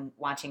family room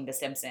watching The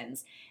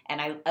Simpsons.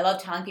 And I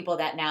love telling people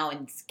that now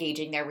and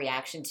gauging their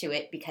reaction to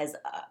it because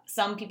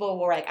some people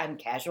were like, I'm a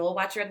casual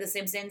watcher of The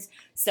Simpsons.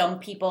 Some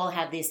people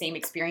have the same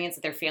experience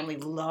that their family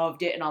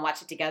loved it and all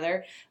watch it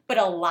together. But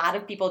a lot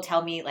of people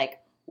tell me like,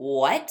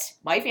 what?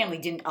 My family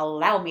didn't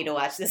allow me to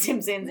watch The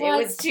Simpsons.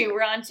 What? It was too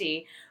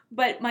raunchy.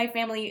 But my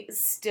family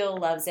still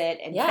loves it.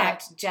 In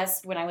fact,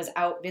 just when I was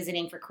out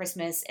visiting for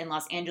Christmas in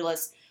Los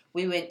Angeles,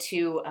 we went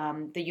to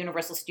the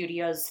Universal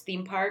Studios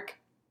theme park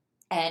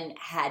and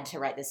had to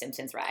ride the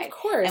Simpsons ride. Of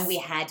course. And we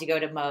had to go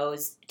to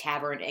Moe's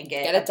Tavern and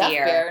get a Duff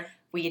beer.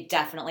 We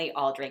definitely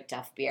all drink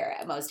Duff beer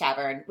at Moe's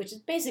Tavern, which is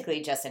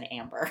basically just an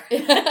amber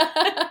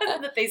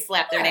that they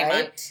slap their name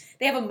on.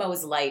 They have a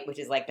Moe's Light, which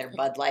is like their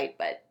Bud Light,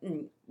 but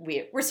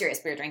we're serious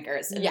beer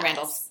drinkers in the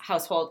Randall's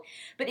household.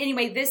 But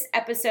anyway, this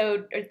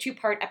episode, or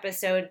 2-part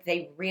episode,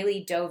 they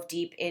really dove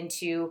deep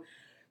into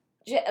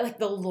like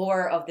the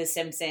lore of The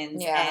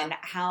Simpsons and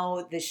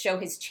how the show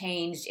has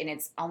changed in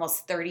its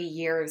almost 30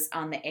 years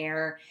on the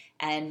air,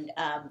 and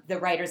the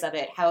writers of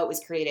it, how it was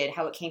created,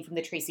 how it came from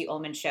the Tracy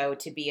Ullman Show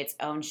to be its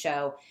own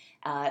show.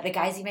 The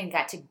guys even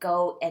got to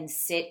go and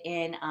sit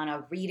in on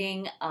a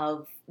reading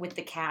with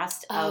the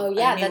cast of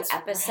a new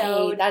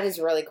episode. Right. That is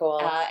really cool.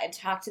 And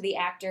talk to the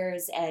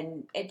actors,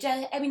 and it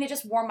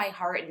just warmed my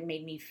heart and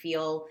made me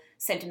feel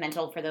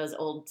sentimental for those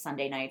old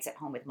Sunday nights at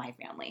home with my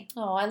family.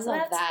 Oh, I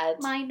love that.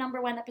 My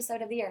number one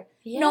episode of the year.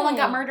 Yeah. No one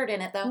got murdered in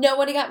it, though.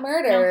 Nobody got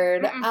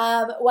murdered.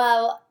 No.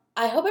 Well,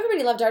 I hope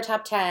everybody loved our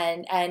top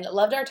 10 and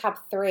loved our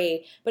top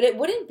 3, but it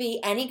wouldn't be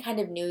any kind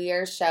of New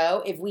Year's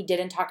show if we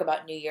didn't talk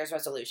about New Year's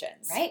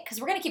resolutions. Right? Because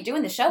we're going to keep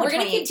doing the show in 2018,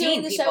 We're going to keep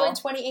doing the show in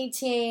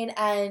 2018,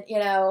 and,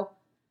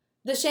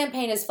 the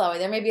champagne is flowing.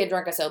 There may be a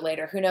drunk-episode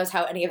later. Who knows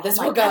how any of this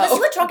will go. Let's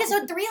do a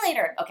drunk-episode 3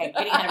 later. Okay,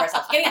 getting ahead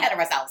of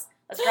ourselves.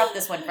 Let's drop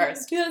this one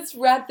first. Let's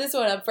wrap this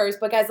one up first.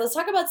 But guys, let's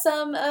talk about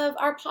some of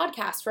our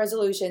podcast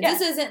resolutions. Yeah.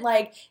 This isn't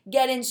like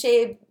get in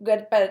shape,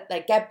 get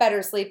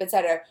better sleep,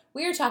 etc.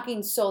 We are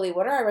talking solely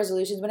what are our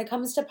resolutions when it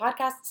comes to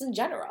podcasts in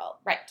general.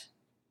 Right.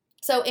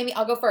 So, Amy,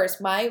 I'll go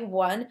first. My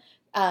one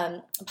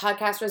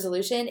podcast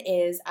resolution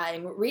is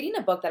I'm reading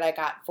a book that I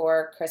got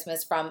for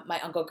Christmas from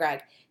my Uncle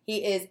Greg.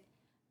 He is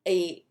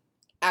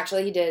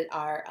he did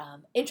our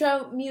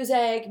intro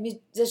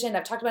musician.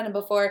 I've talked about him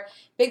before.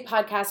 Big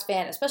podcast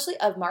fan, especially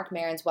of Mark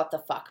Maron's What the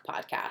Fuck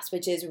podcast,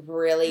 which is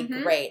really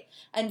great.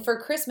 And for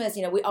Christmas,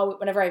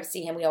 whenever I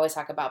see him, we always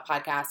talk about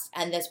podcasts,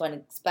 and this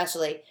one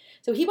especially.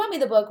 So he bought me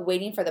the book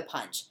Waiting for the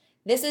Punch.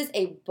 This is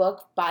a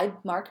book by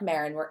Mark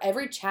Maron where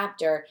every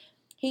chapter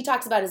he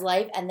talks about his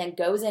life and then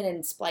goes in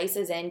and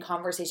splices in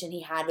conversation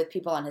he had with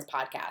people on his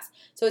podcast.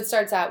 So it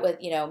starts out with,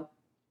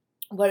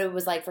 what it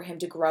was like for him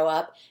to grow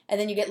up. And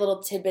then you get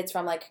little tidbits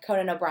from like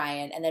Conan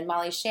O'Brien and then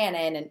Molly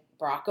Shannon and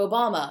Barack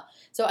Obama.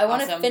 So I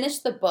want to finish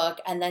the book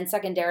and then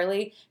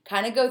secondarily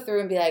kind of go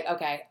through and be like,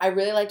 okay, I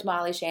really liked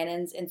Molly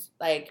Shannon's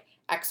like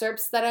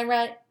excerpts that I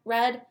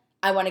read.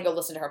 I want to go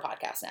listen to her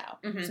podcast now.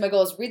 Mm-hmm. So my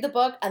goal is read the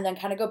book and then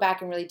kind of go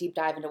back and really deep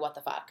dive into what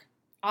the fuck.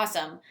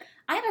 Awesome.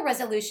 I have a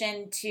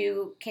resolution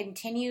to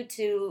continue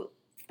to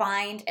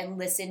find and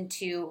listen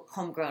to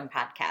homegrown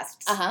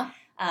podcasts.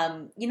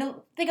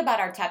 Think about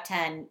our top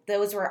 10.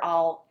 Those were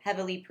all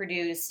heavily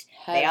produced.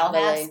 They all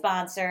have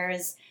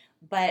sponsors.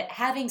 But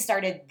having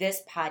started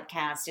this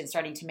podcast and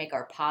starting to make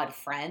our pod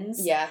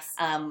friends, yes,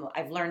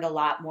 I've learned a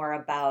lot more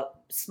about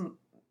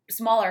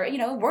smaller.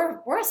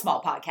 We're a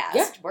small podcast.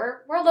 Yeah.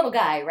 We're a little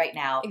guy right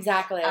now.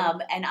 Exactly.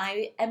 And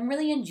I am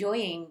really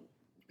enjoying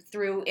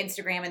through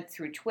Instagram and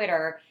through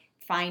Twitter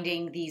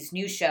finding these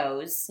new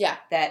shows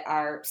that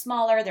are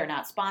smaller. They're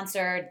not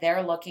sponsored.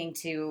 They're looking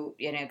to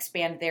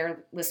expand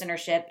their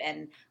listenership,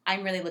 and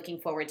I'm really looking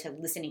forward to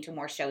listening to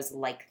more shows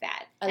like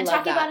that and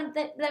talking about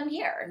them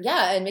here.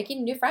 Yeah, and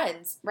making new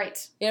friends.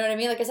 Right. You know what I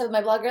mean? Like I said with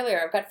my blog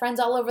earlier, I've got friends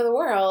all over the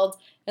world,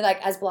 and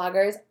like as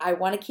bloggers, I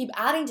want to keep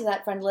adding to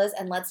that friend list,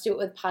 and let's do it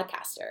with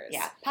podcasters.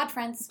 Yeah, pod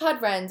friends. Pod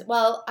friends.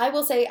 Well, I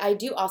will say I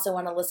do also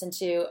want to listen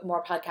to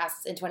more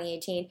podcasts in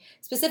 2018,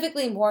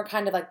 specifically more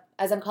kind of like,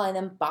 as I'm calling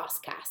them, boss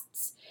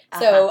casts.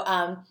 So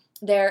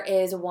there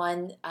is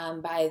one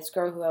by this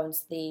girl who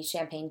owns the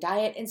Champagne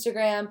Diet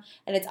Instagram,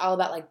 and it's all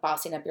about like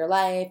bossing up your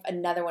life.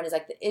 Another one is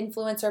like the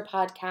Influencer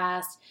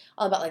Podcast,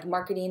 all about like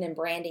marketing and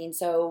branding.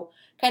 So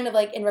kind of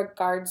like in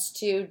regards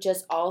to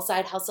just all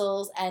side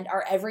hustles and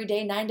our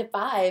everyday 9 to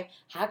 5,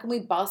 how can we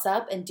boss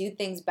up and do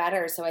things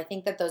better? So I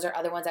think that those are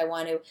other ones I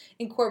want to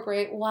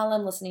incorporate while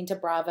I'm listening to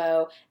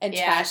Bravo and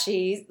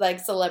trashy,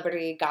 like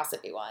celebrity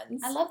gossipy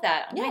ones. I love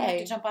that. I'm going to have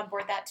to jump on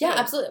board that too. Yeah,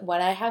 absolutely.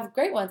 When I have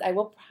great ones, I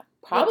will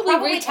probably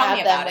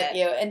recap them with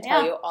you and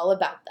tell you all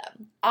about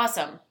them.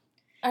 Awesome.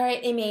 All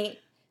right, Amy.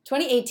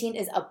 2018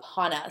 is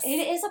upon us. It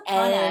is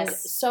upon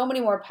us. So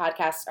many more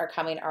podcasts are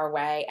coming our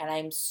way, and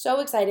I'm so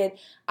excited.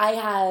 I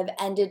have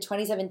ended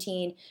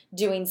 2017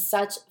 doing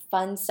such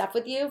fun stuff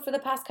with you for the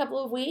past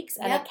couple of weeks,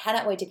 and I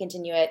cannot wait to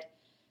continue it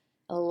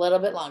a little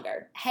bit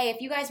longer. Hey,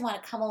 if you guys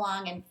want to come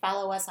along and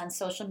follow us on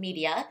social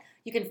media,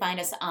 you can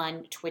find us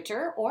on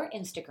Twitter or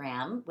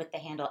Instagram with the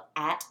handle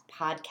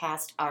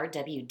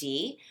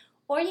 @podcastrwd.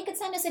 Or you can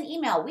send us an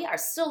email. We are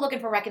still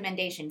looking for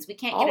recommendations. We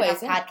can't get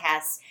enough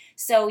podcasts.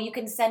 So you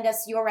can send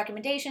us your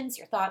recommendations,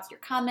 your thoughts, your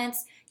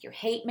comments, your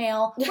hate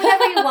mail,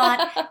 whatever you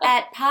want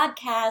at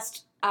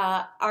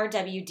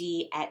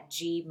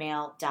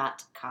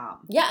podcastrwd@gmail.com.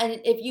 Yeah,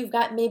 and if you've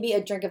got maybe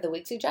a drink of the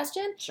week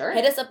suggestion,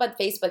 hit us up on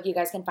Facebook. You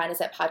guys can find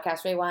us at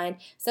Podcast Rewind.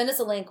 Send us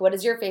a link. What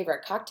is your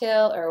favorite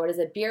cocktail or what is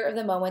a beer of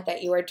the moment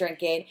that you are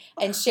drinking?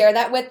 And share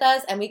that with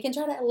us, and we can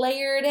try to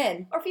layer it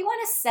in. Or if you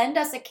want to send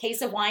us a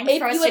case of wine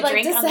for us to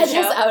drink on the show, if you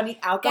would like to send us out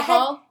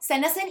alcohol,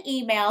 send us an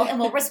email, and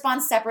we'll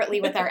respond separately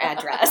with our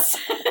address.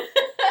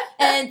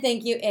 And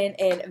thank you in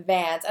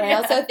advance. And I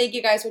also thank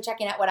you guys for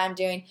checking out what I'm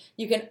doing.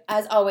 You can,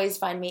 as always,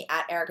 find me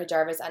at Erica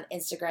Jarvis on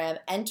Instagram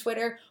and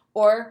Twitter.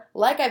 Or,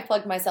 like I've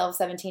plugged myself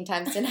 17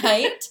 times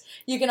tonight,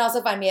 you can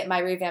also find me at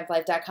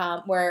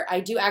myrevampedlife.com, where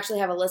I do actually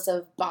have a list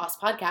of boss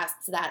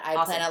podcasts that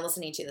I plan on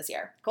listening to this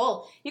year.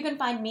 Cool. You can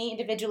find me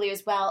individually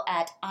as well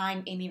at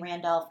I'm Amy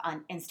Randolph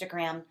on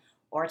Instagram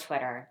or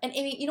Twitter. And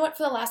Amy, you know what?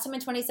 For the last time in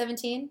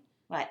 2017?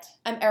 What?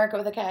 I'm Erica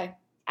with a K.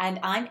 And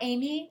I'm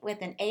Amy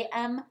with an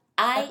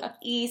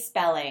A-M-I-E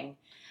spelling.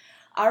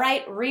 All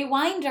right,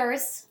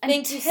 rewinders.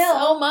 Thank you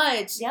so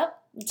much. Yep.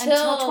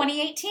 Until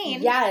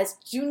 2018. Yes.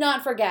 Do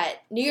not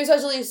forget, New Year's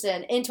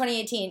resolution in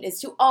 2018 is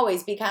to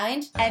always be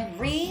kind and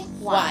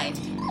rewind.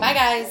 Bye,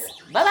 guys.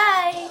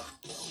 Bye-bye.